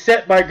bound is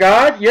set by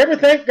God. You ever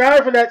thank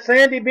God for that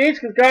sandy beach?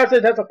 Because God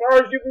says that's as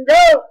far as you can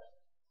go.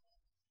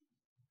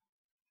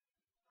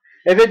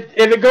 If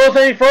it goes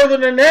any further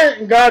than that,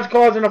 and God's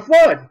causing a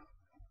flood.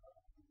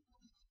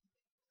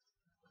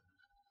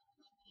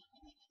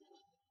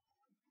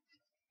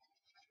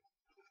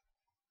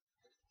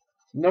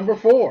 Number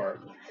 4,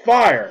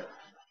 fire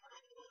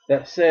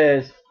that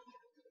says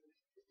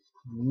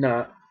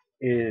not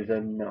is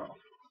enough.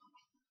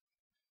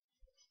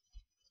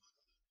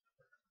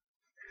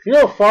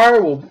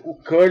 Fire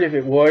could, if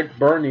it would,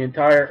 burn the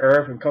entire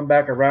earth and come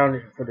back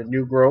around for the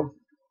new growth.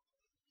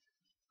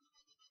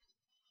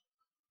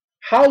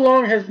 How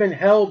long has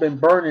hell been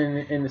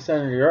burning in the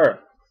center of the earth?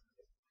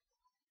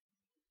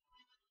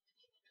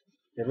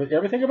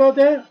 Ever think about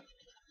that?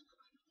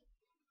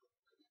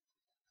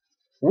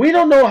 We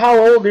don't know how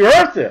old the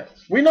earth is.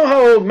 We know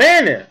how old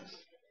man is.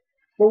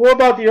 But what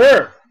about the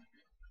earth?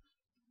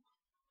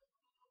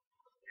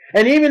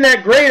 And even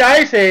that great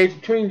ice age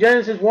between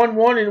Genesis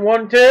 1:1 and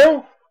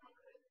 1:2,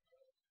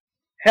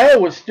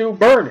 hell was still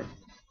burning.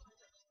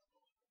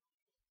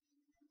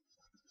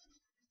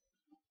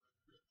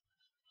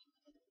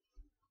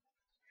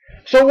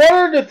 So what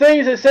are the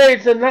things that say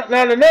it's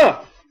not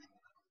enough?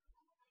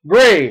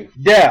 Grave,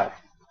 death.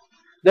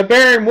 The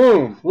barren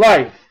womb,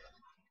 life.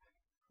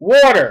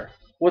 Water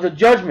was a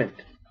judgment.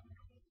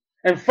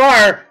 And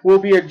fire will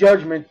be a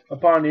judgment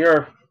upon the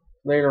earth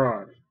later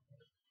on.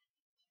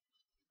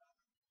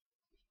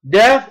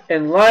 Death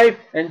and life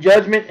and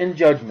judgment and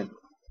judgment.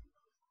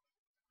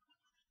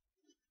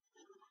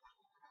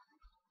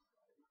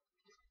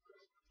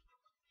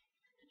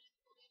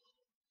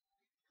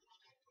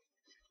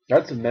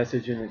 That's a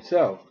message in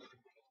itself.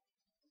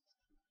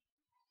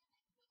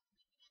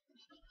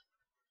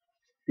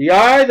 The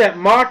eye that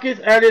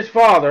mocketh at his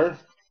father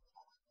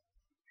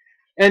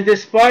and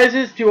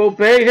despises to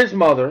obey his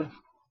mother.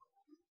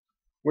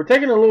 We're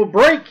taking a little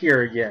break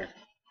here again.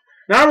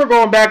 Now we're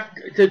going back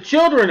to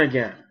children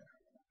again.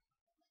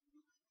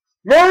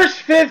 Verse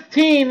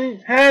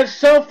 15 has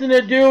something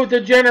to do with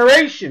the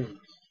generations.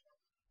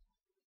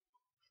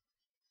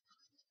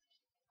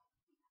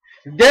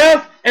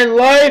 Death and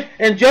life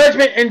and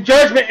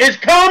judgment is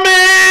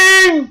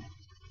coming!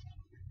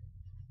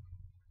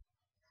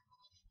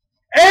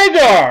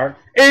 Agur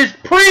is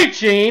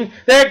preaching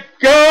that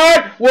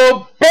God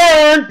will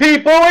burn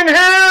people in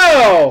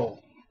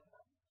hell.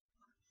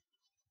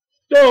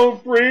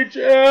 Don't preach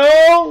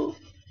hell.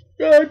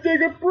 Gotta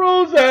take a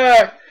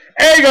Prozac.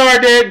 Agur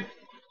did.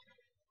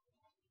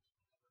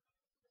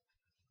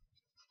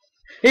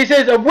 He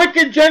says a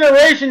wicked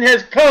generation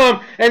has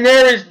come and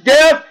there is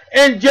death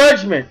and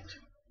judgment.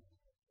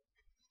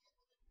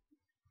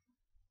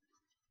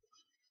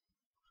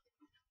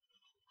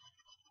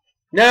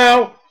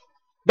 Now,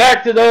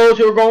 back to those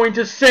who are going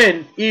to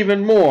sin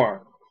even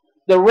more.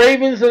 The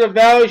ravens of the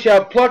valley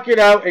shall pluck it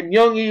out, and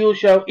young eagles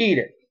shall eat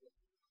it.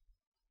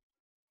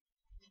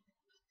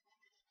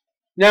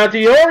 Now, to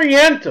the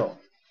Oriental,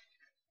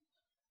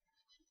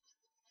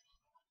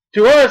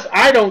 to us,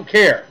 I don't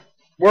care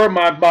where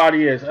my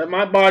body is.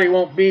 My body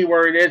won't be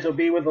where it is. It'll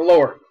be with the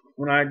Lord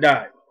when I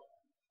die.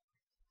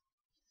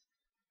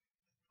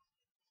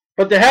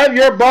 But to have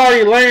your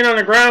body laying on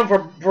the ground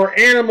for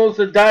animals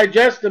to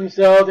digest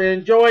themselves and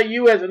enjoy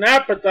you as an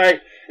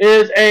appetite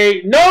is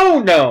a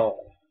no-no.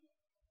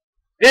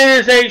 It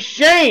is a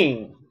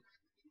shame.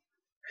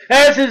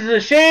 As it is a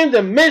shame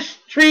to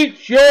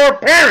mistreat your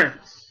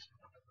parents.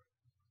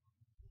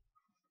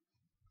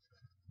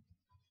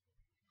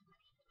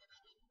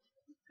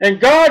 And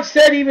God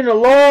said even the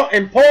law,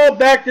 and Paul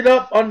backed it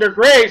up under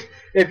grace,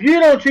 if you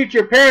don't treat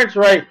your parents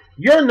right,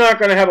 you're not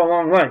going to have a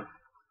long life.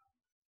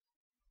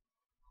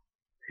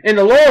 And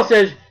the law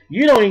says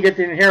you don't even get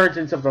the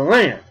inheritance of the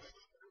land.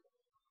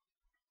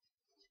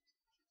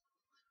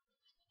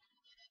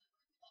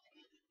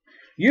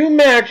 You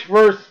match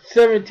verse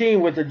 17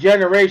 with the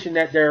generation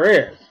that there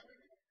is.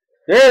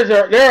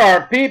 There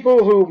are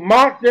people who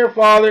mock their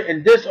father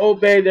and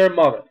disobey their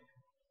mother.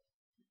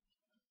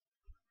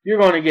 You're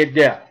going to get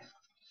death.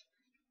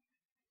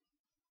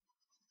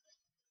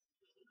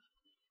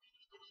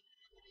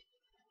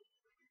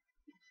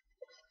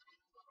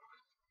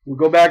 We'll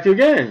go back to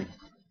again.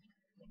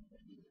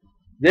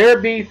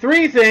 There be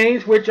 3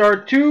 things which are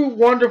too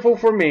wonderful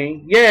for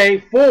me, yea,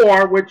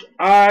 4 which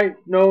I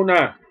know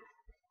not.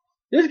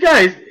 This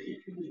guy,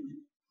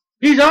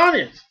 he's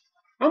honest.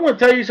 I'm going to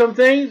tell you some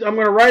things I'm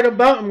going to write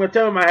about. I'm going to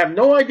tell him I have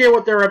no idea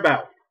what they're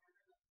about.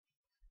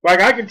 Like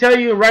I can tell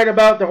you and write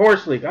about the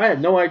horse league. I have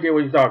no idea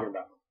what he's talking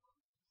about.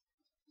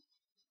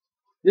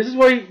 This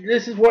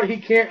is what he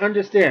can't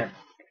understand.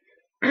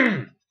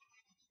 The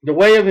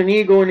way of an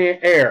eagle in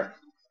the air.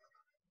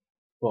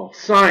 Well,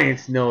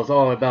 science knows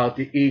all about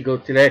the ego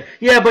today.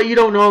 Yeah, but you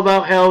don't know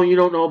about hell, you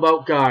don't know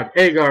about God.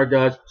 Agur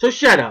does. So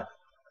shut up.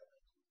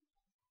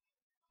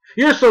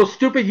 You're so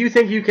stupid you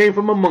think you came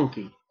from a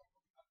monkey.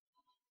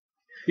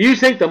 You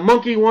think the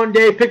monkey one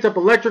day picked up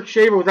an electric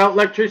shaver without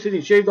electricity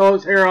and shaved all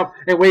his hair off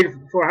and waited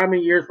for how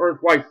many years for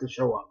his wife to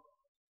show up?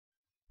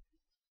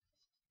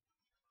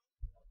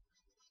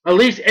 At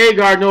least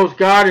Agur knows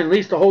God, and at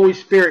least the Holy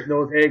Spirit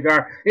knows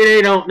Agur, and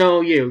they don't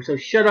know you. So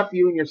shut up,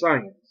 you and your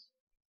science.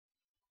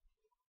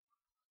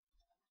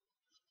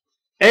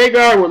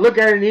 Agur would look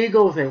at an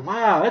eagle and say,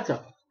 wow, that's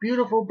a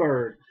beautiful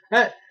bird.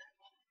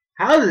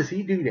 How does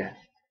he do that?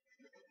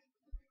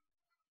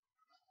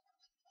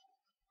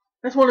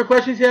 That's one of the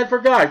questions he had for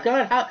God.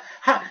 God,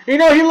 how he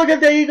look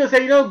at the eagle and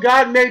say,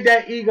 God made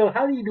that eagle.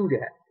 How do you do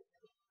that?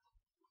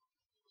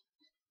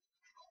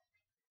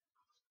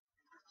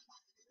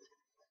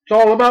 It's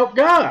all about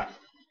God.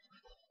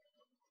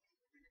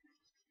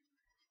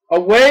 A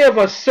way of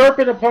a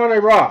serpent upon a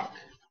rock.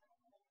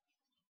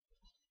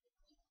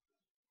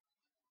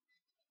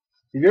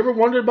 Have you ever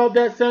wondered about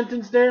that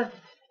sentence there?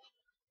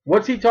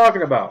 What's he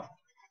talking about?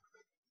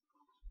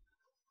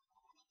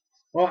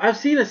 Well, I've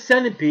seen a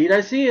centipede.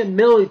 I've seen a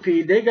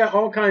millipede. They got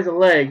all kinds of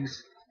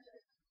legs.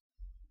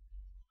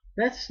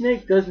 That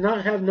snake does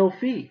not have no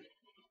feet.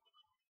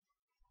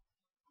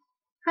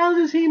 How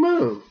does he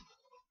move?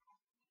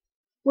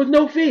 With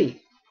no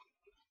feet.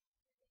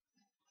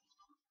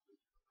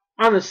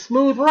 On a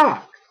smooth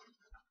rock.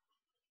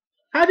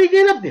 How did he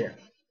get up there?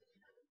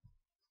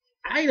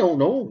 I don't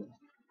know.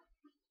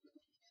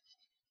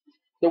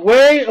 The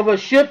way of a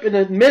ship in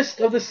the midst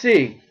of the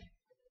sea.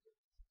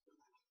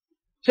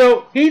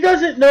 So he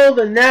doesn't know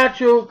the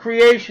natural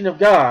creation of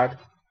God.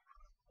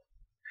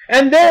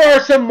 And there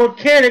are some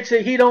mechanics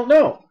that he don't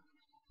know.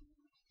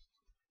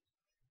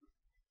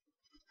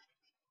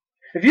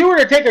 If you were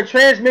to take a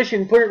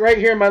transmission, put it right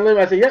here in my living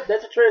room, I say, yep,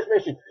 that's a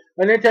transmission.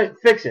 And then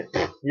fix it.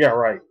 Yeah,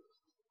 right.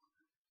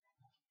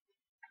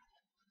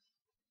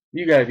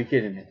 You got to be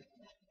kidding me.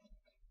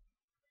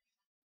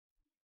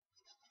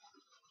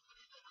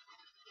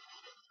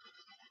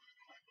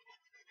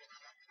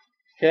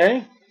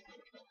 Okay?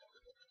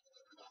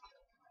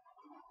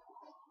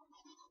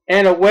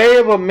 And a way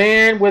of a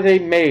man with a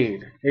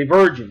maid, a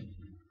virgin.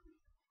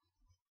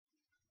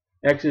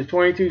 Exodus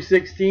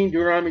 22:16,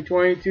 Deuteronomy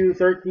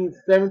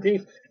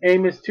 22:13-17,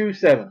 Amos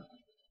 2:7.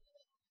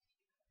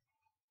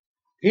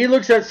 He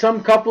looks at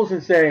some couples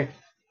and say,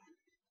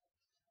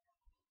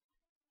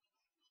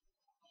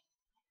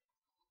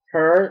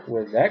 her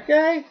with that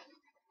guy?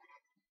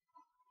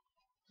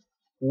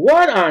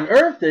 What on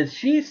earth does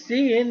she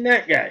see in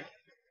that guy?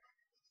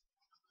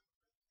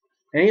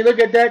 And you look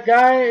at that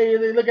guy, and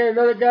you look at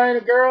another guy and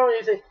a girl, and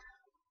you say,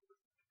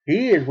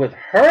 he is with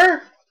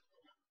her?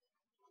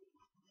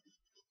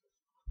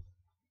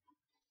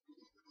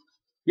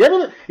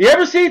 You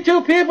ever see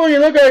two people and you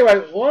look at it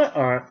like, what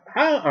on,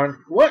 how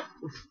on, what,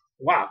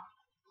 wow.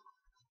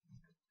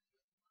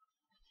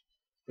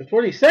 That's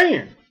what he's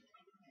saying.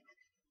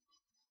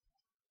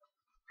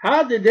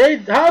 How did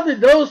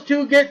those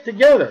two get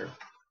together?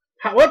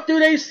 What do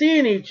they see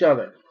in each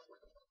other?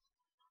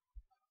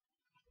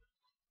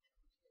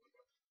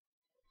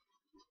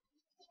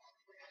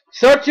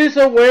 Such is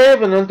a way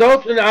of an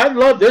adulterous, I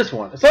love this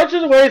one. Such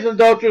is a way of an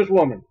adulterous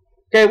woman.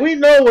 Okay, we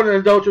know what an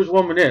adulterous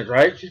woman is,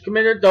 right? She's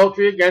committed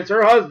adultery against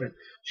her husband.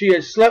 She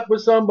has slept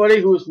with somebody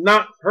who is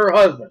not her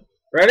husband.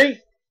 Ready?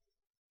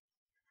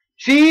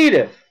 She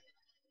eateth.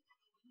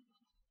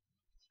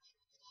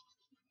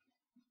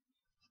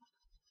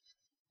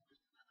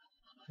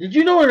 Did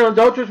you know what an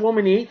adulterous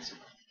woman eats?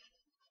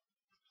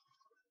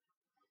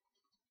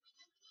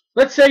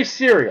 Let's say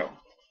cereal.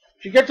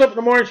 She gets up in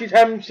the morning, she's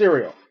having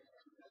cereal.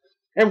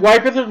 And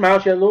wipeth her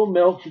mouth, she has a little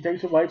milk, she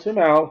takes and wipes her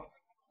mouth.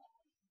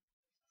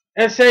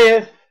 And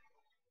saith,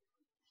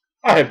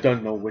 I have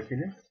done no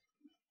wickedness.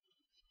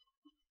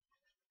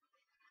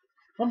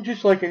 I'm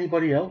just like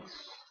anybody else.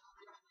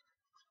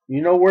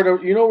 You know where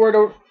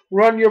to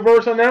run your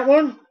verse on that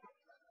one?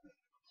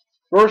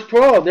 Verse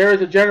 12, there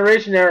is a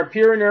generation that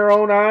appear in their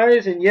own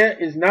eyes, and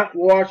yet is not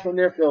washed from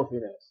their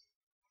filthiness.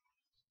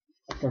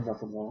 I've done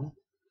nothing wrong.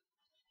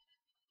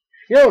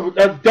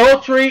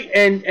 Adultery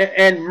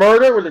and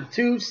murder were the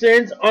two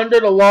sins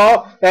under the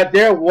law, that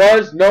there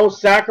was no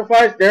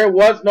sacrifice, there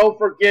was no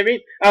forgiving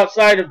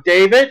outside of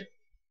David.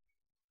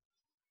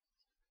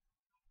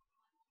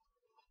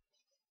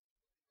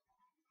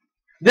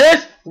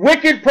 This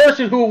wicked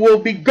person who will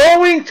be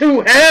going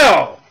to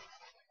hell.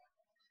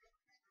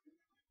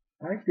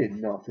 I did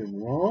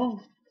nothing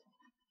wrong.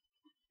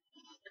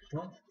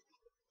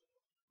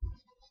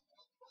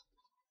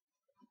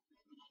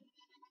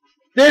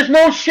 There's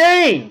no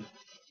shame.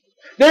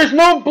 There's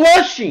no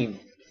blushing.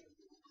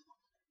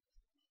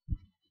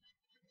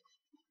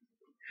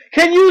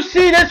 Can you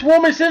see this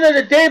woman sitting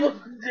at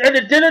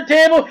the dinner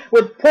table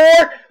with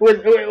pork,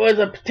 with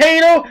a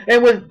potato,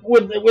 and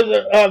with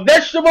a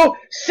vegetable,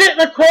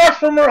 sitting across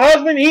from her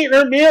husband, eating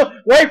her meal,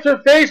 wipes her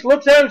face,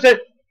 looks at him and says,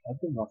 I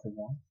did nothing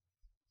wrong.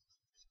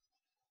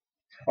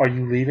 Are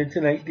you leaving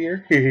tonight,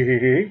 dear?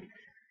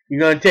 You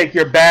going to take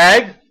your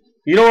bag?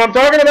 You know what I'm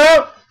talking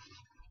about?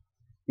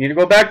 You need to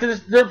go back to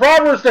the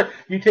Proverbs.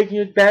 You taking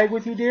your bag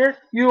with you, dear?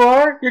 You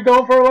are? You're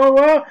going for a long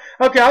while?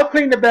 Okay, I'll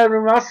clean the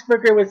bedroom. I'll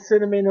sprinkle it with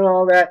cinnamon and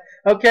all that.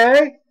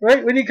 Okay?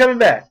 Right? When are you coming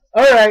back?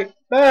 All right.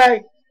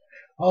 Bye.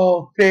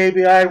 Oh,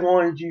 baby, I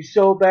wanted you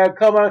so bad.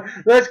 Come on.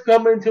 Let's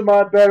come into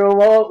my bedroom.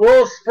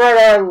 We'll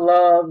spread our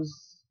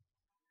loves.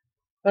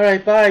 All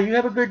right, bye. You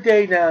have a good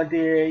day now,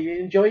 dear. You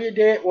enjoy your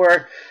day at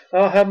work.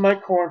 I'll have my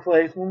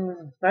cornflakes.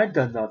 I've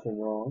done nothing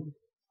wrong.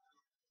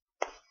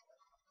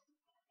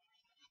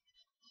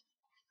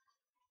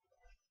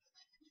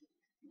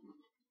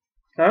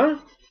 Huh?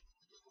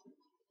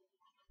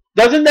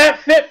 Doesn't that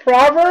fit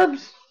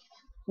Proverbs?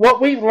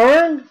 What we've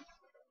learned?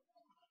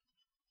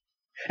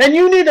 And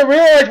you need to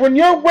realize when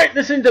you're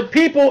witnessing to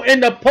people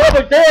in the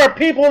public, there are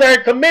people that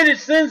have committed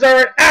sins,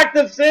 are in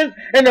active sins,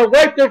 and they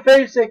wipe their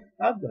face and say,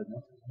 I've done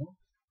nothing wrong.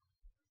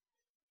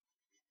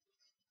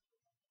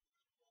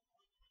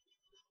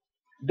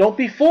 Don't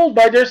be fooled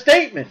by their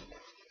statement.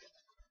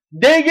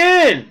 Dig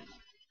in.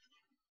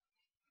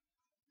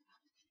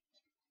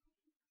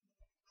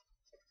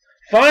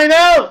 Find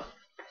out.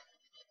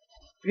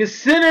 Because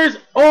sinners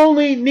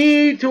only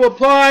need to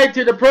apply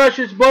to the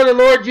precious blood of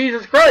the Lord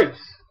Jesus Christ.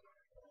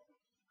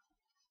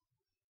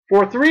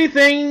 For 3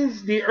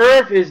 things the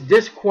earth is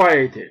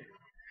disquieted,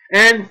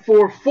 and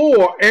for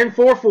four,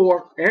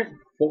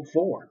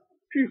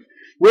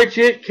 which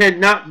it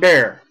cannot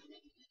bear.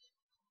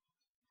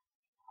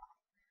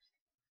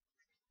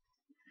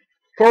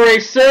 For a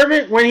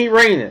servant when he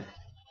reigneth,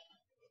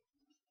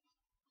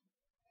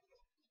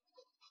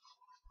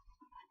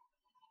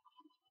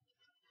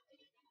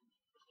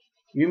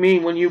 you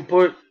mean when you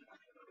put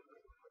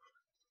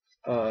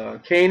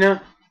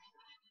Cana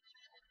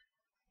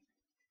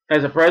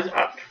as a president?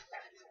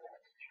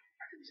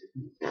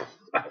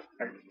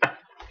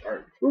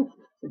 Sorry. Ooh,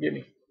 forgive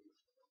me.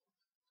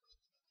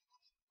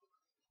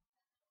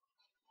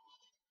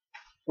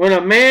 When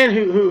a man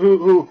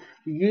who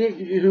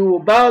will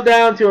bow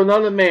down to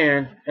another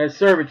man as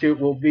servitude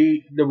will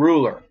be the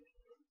ruler.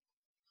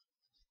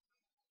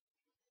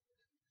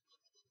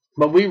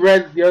 But we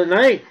read the other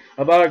night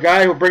about a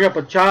guy who will bring up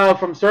a child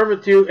from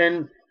servitude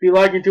and be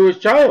likened to his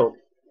child.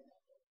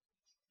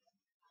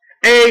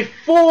 A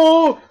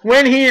fool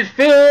when he is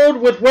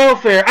filled with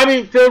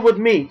filled with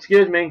meat,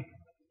 excuse me.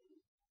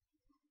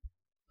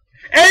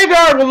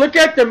 Agur will look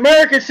at the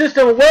American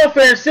system of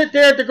welfare and sit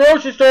there at the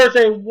grocery store and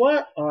say,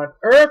 what on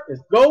earth is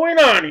going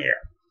on here?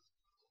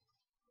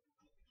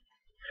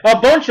 A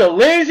bunch of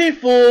lazy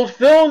fools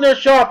filling their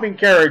shopping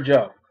carriage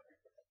up.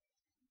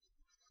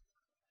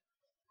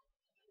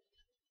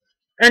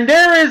 And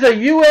there is a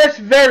U.S.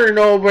 veteran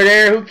over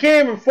there who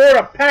came and fought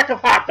a pack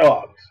of hot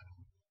dogs.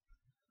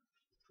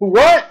 Who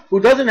what? Who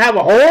doesn't have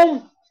a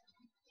home?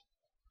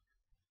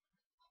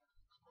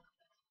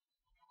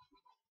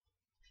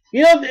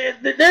 You know,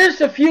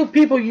 there's a few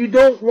people you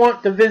don't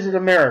want to visit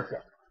America.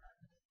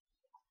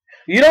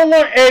 You don't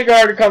want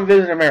Agur to come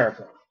visit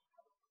America.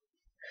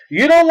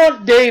 You don't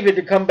want David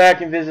to come back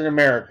and visit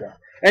America.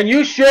 And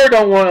you sure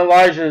don't want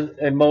Elijah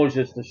and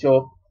Moses to show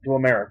up to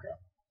America.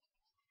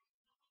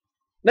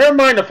 Never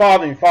mind the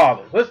founding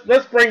fathers.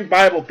 Let's bring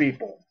Bible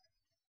people.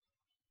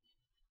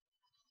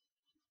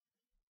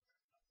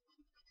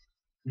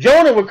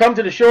 Jonah would come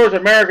to the shores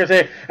of America and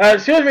say,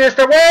 excuse me,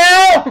 Mr.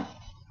 Whale,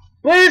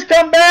 please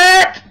come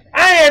back.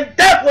 I am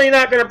definitely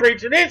not going to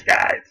preach to these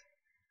guys.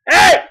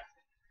 Hey!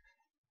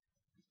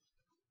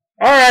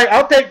 Alright,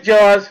 I'll take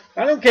Jaws.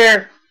 I don't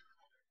care.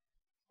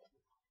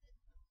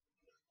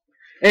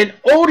 An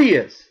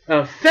odious,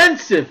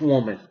 offensive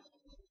woman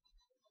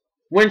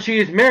when she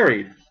is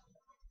married.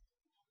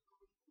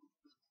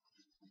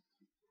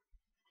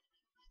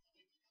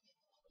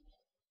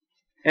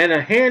 And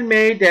a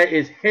handmaid that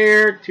is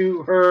heir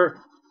to her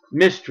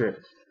mistress.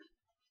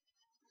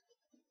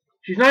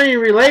 She's not in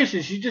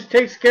relation. She just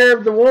takes care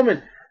of the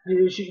woman.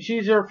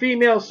 She's her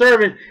female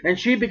servant, and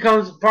she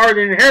becomes part of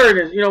the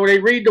inheritance. You know, when they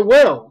read the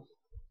will.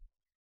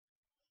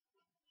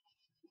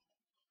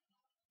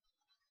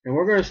 And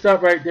we're going to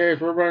stop right there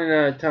because we're running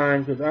out of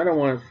time because I don't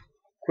want to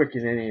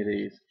quicken any of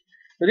these.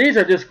 But these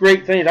are just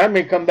great things. I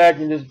may come back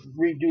and just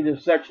redo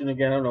this section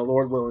again. I don't know,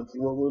 Lord willing, see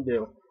what we'll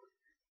do.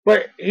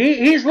 But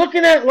he's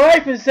looking at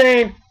life and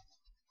saying,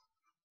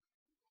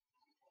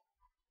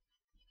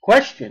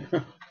 question.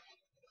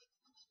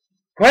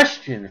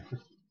 Question.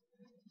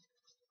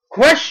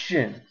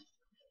 Question.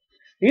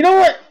 You know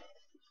what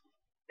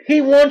he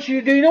wants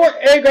you to do? You know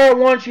what Agur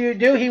wants you to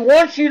do? He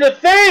wants you to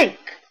think.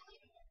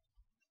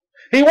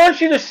 He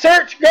wants you to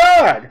search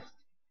God.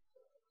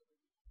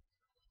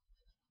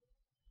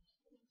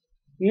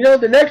 You know,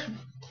 the next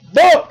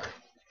book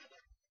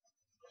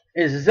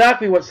is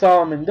exactly what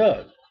Solomon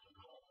does.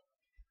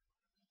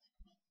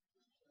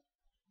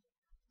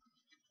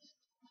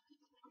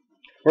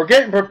 We're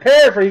getting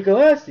prepared for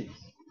Ecclesiastes.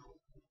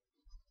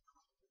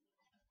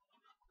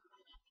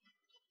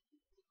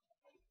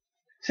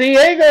 See,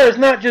 Agur is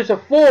not just a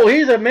fool.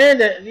 He's a man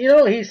that, you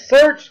know, he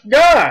searched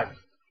God.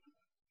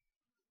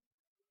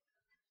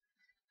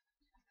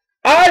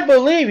 I I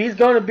believe he's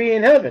going to be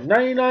in heaven.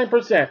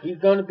 99%. He's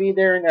going to be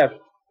there in heaven.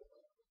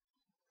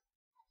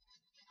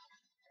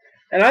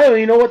 And I don't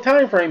even know what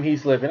time frame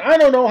he's living. I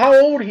don't know how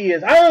old he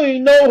is. I don't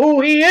even know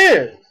who he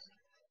is.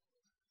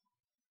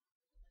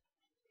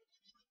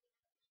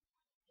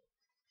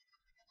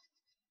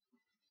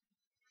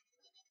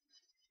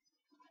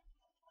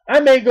 I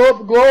may go up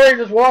to Glory,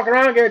 just walk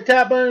around, get a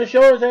tap on the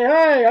shoulder, and say,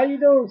 "Hi, how you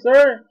doing,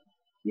 sir?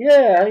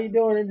 Yeah, how you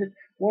doing?" And just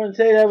want to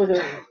say that was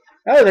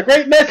a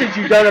great message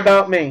you done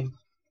about me.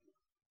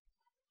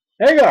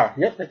 Agur,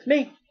 yep, that's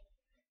me.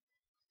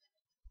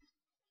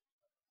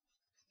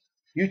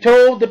 You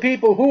told the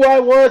people who I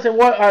was and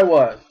what I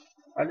was.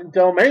 I didn't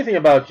tell them anything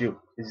about you.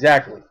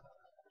 Exactly.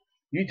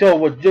 You told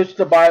what just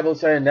the Bible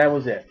said, and that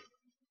was it.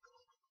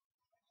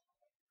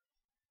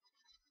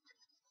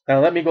 Now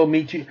let me go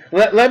meet you.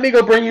 Let me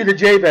go bring you to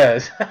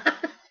Jabez.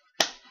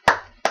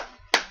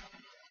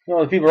 You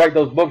know, the people write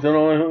those books, you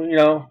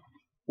know.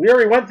 We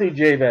already went through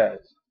Jabez.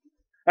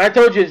 I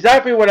told you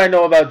exactly what I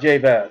know about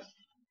Jabez.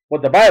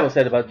 What the Bible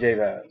said about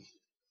Jabez.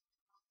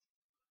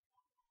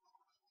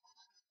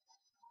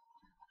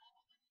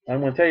 I'm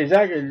going to tell you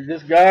exactly,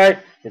 this guy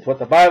is what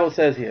the Bible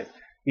says here.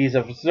 He's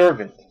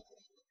observant.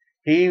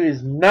 He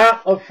is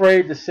not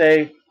afraid to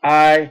say,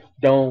 "I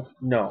don't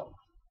know."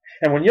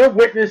 And when you're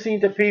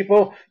witnessing to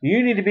people,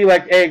 you need to be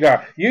like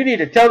Agur. You need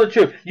to tell the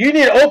truth. You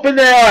need to open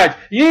their eyes.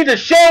 You need to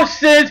show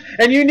sins,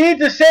 and you need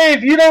to say,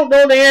 if you don't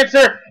know the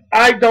answer,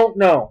 "I don't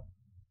know."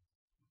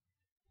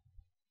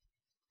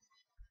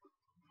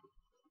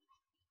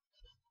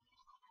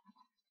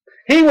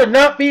 He would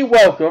not be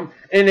welcome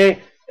in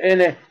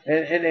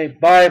a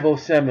Bible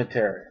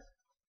cemetery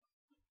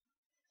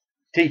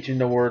teaching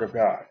the Word of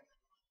God.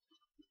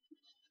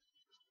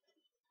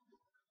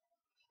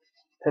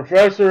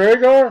 Professor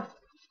Agur?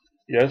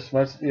 Yes,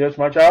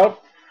 my child.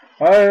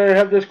 I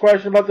have this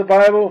question about the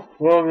Bible.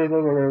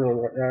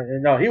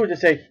 No, he would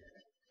just say,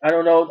 "I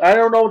don't know. I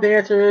don't know what the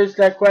answer is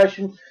to that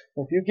question.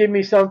 If you give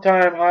me some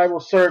time, I will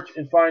search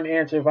and find the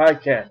answer if I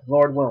can,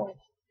 Lord willing."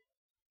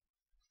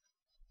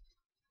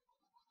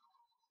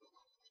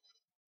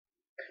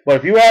 But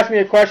if you ask me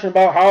a question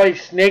about how a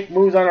snake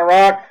moves on a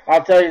rock,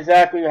 I'll tell you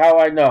exactly how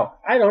I know.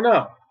 I don't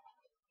know.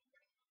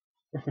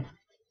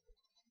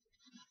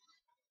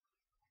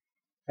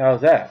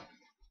 How's that?